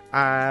there.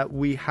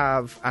 We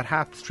have at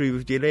 3:30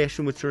 with the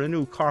Elation, which are a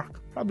new Cork,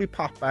 probably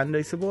pop band,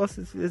 I suppose,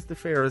 is the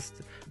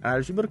fairest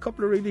analogy, but a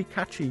couple of really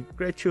catchy,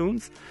 great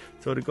tunes.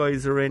 So the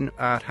guys are in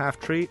at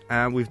 3:30,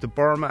 and we've the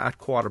Burma at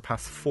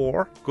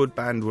 4:15. Good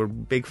band, we're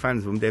big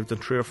fans of them. They've done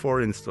 3 or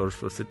 4 installs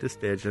for us at this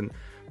stage, and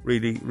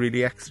really,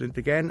 really excellent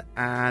again.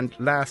 And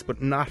last but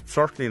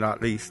certainly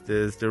not least,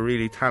 is the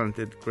really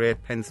talented,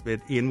 great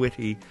pensmith Ian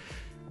Whitty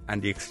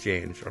and the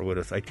Exchange are with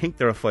us. I think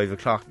they're at 5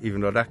 o'clock,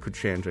 even though that could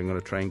change. I'm going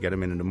to try and get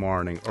them in the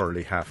morning,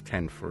 early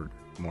 10:30 for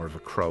more of a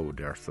crowd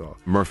there. So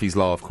Murphy's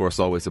Law, of course,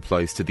 always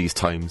applies to these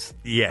times.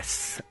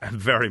 Yes,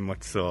 very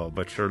much so.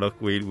 But sure, look,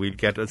 we'll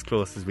get as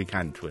close as we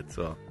can to it.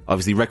 So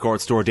obviously, Record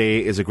Store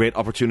Day is a great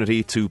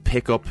opportunity to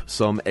pick up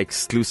some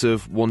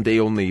exclusive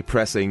one-day-only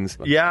pressings.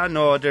 Yeah,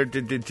 no,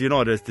 you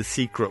know, there's the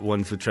secret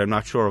ones, which I'm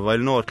not sure of. I'll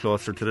know it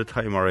closer to the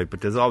time, all right, but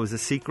there's always a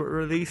secret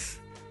release,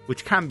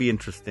 which can be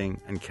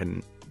interesting and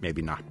can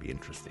maybe not be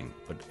interesting,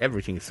 but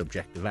everything is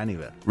subjective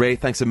anyway. Ray,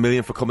 thanks a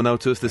million for coming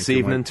out to us this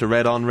evening to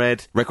Red on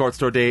Red. Record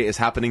Store Day is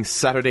happening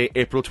Saturday,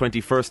 April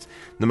 21st.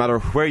 No matter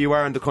where you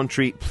are in the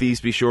country,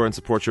 please be sure and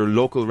support your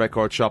local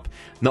record shop,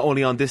 not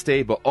only on this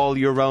day, but all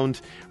year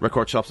round.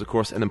 Record shops, of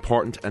course, an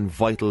important and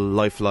vital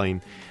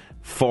lifeline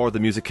for the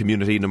music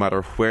community, no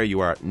matter where you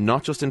are,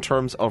 not just in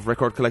terms of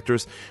record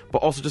collectors, but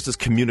also just as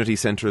community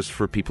centres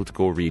for people to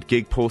go read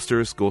gig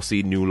posters, go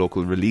see new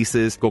local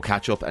releases, go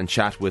catch up and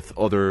chat with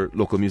other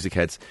local music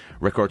heads.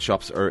 Record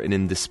shops are an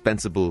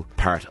indispensable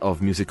part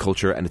of music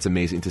culture, and it's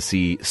amazing to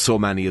see so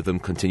many of them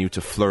continue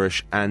to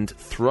flourish and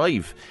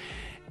thrive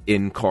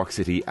in Cork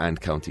City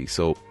and County.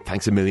 So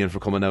thanks a million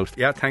for coming out.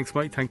 Yeah, thanks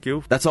Mike, thank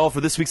you. That's all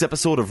for this week's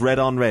episode of Red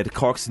on Red,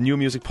 Cork's new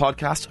music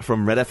podcast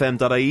from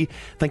redfm.ie.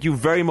 Thank you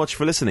very much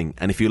for listening,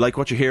 and if you like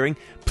what you're hearing,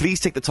 please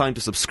take the time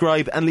to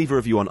subscribe and leave a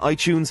review on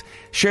iTunes,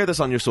 share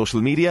this on your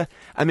social media,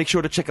 and make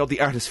sure to check out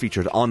the artists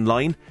featured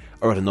online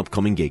or at an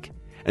upcoming gig.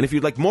 And if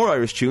you'd like more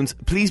Irish tunes,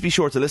 please be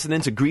sure to listen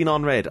in to Green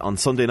on Red on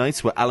Sunday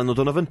nights with Alan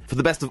O'Donovan for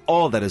the best of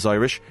all that is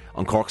Irish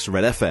on Cork's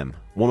Red FM,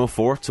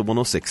 104 to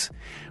 106.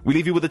 We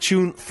leave you with a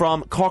tune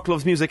from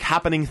CorkLovesMusic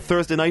happening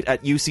Thursday night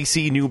at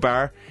UCC New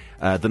Bar.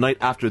 The night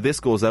after this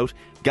goes out,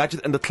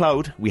 Gadget and the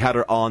Cloud, we had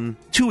her on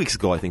 2 weeks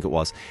ago, I think it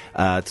was,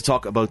 to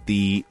talk about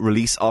the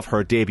release of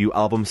her debut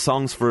album,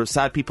 Songs for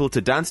Sad People to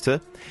Dance to.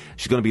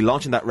 She's going to be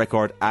launching that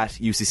record at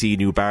UCC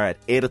New Bar at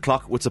 8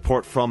 o'clock with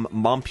support from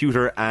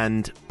Momputer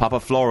and Papa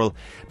Floral.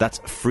 That's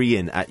free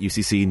in at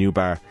UCC New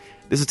Bar.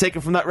 This is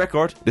taken from that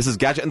record. This is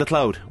Gadget and the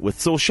Cloud with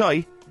So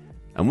Shy,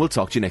 and we'll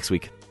talk to you next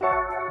week.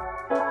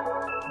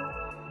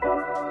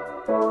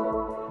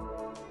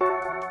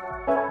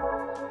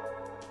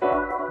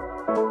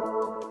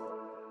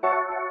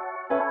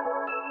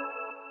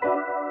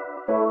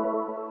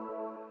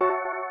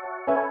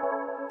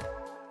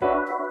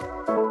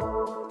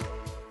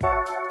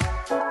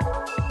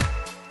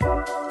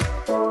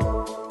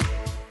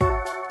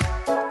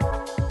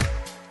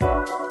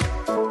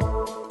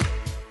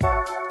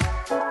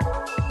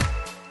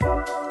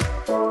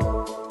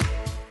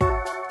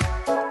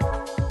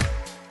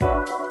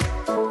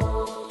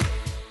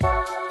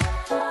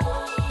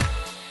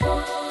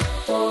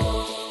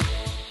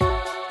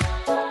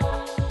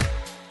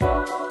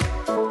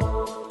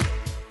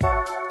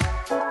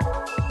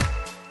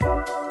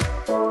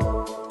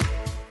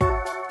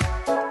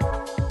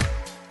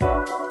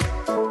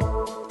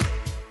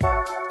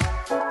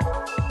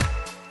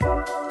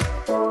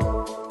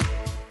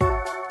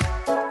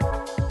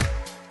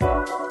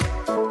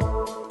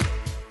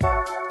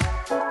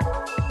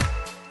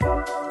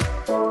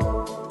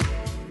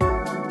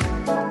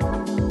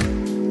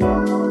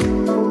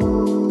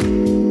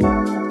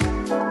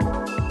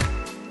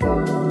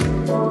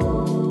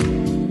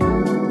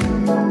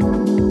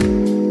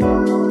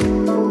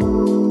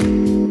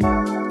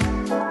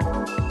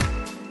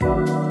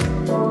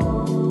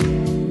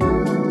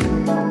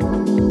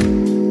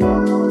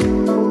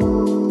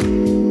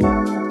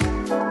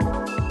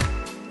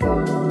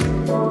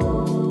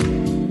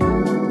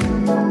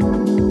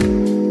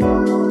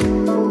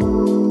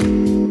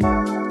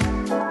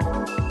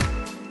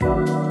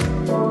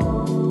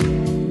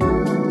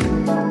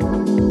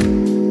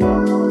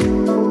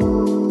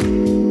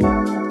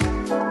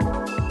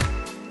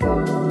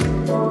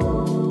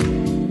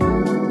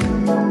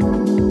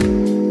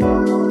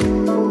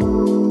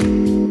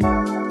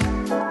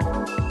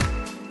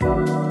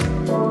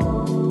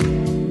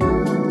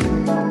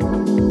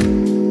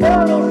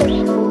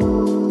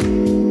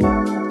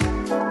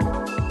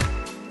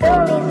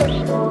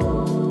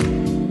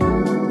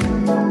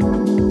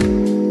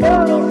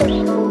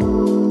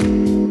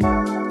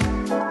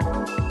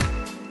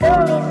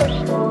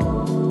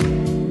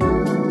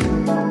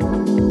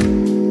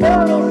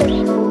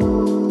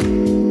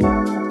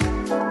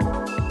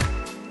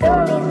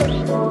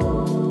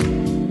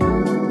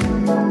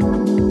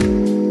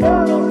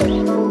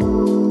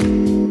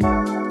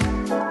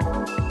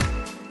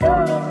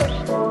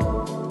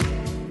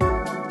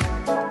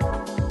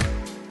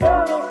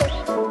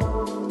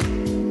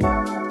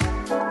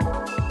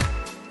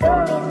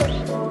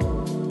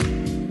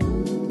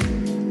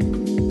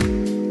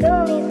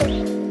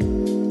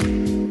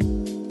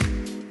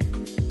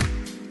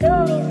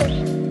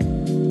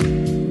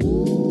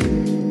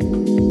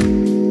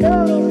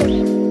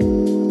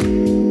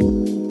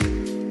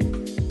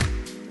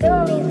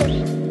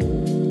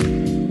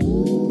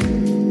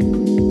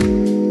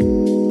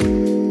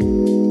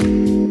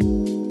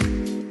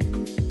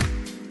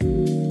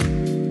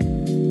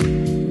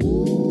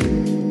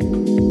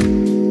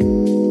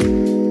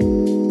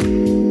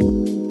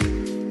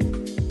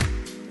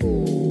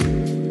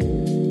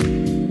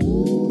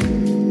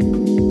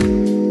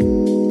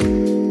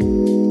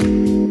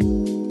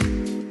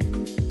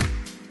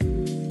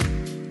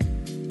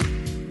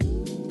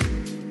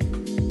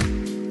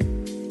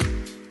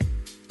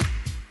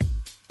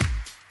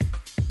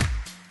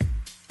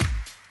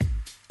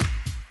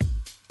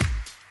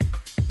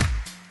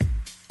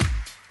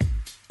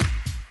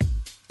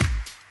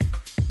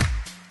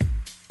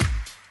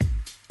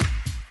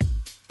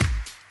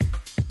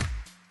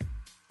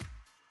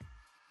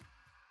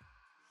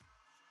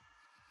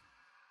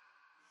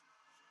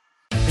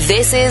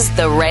 This is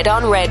the Red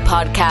on Red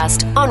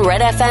podcast on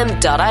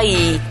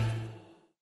redfm.ie.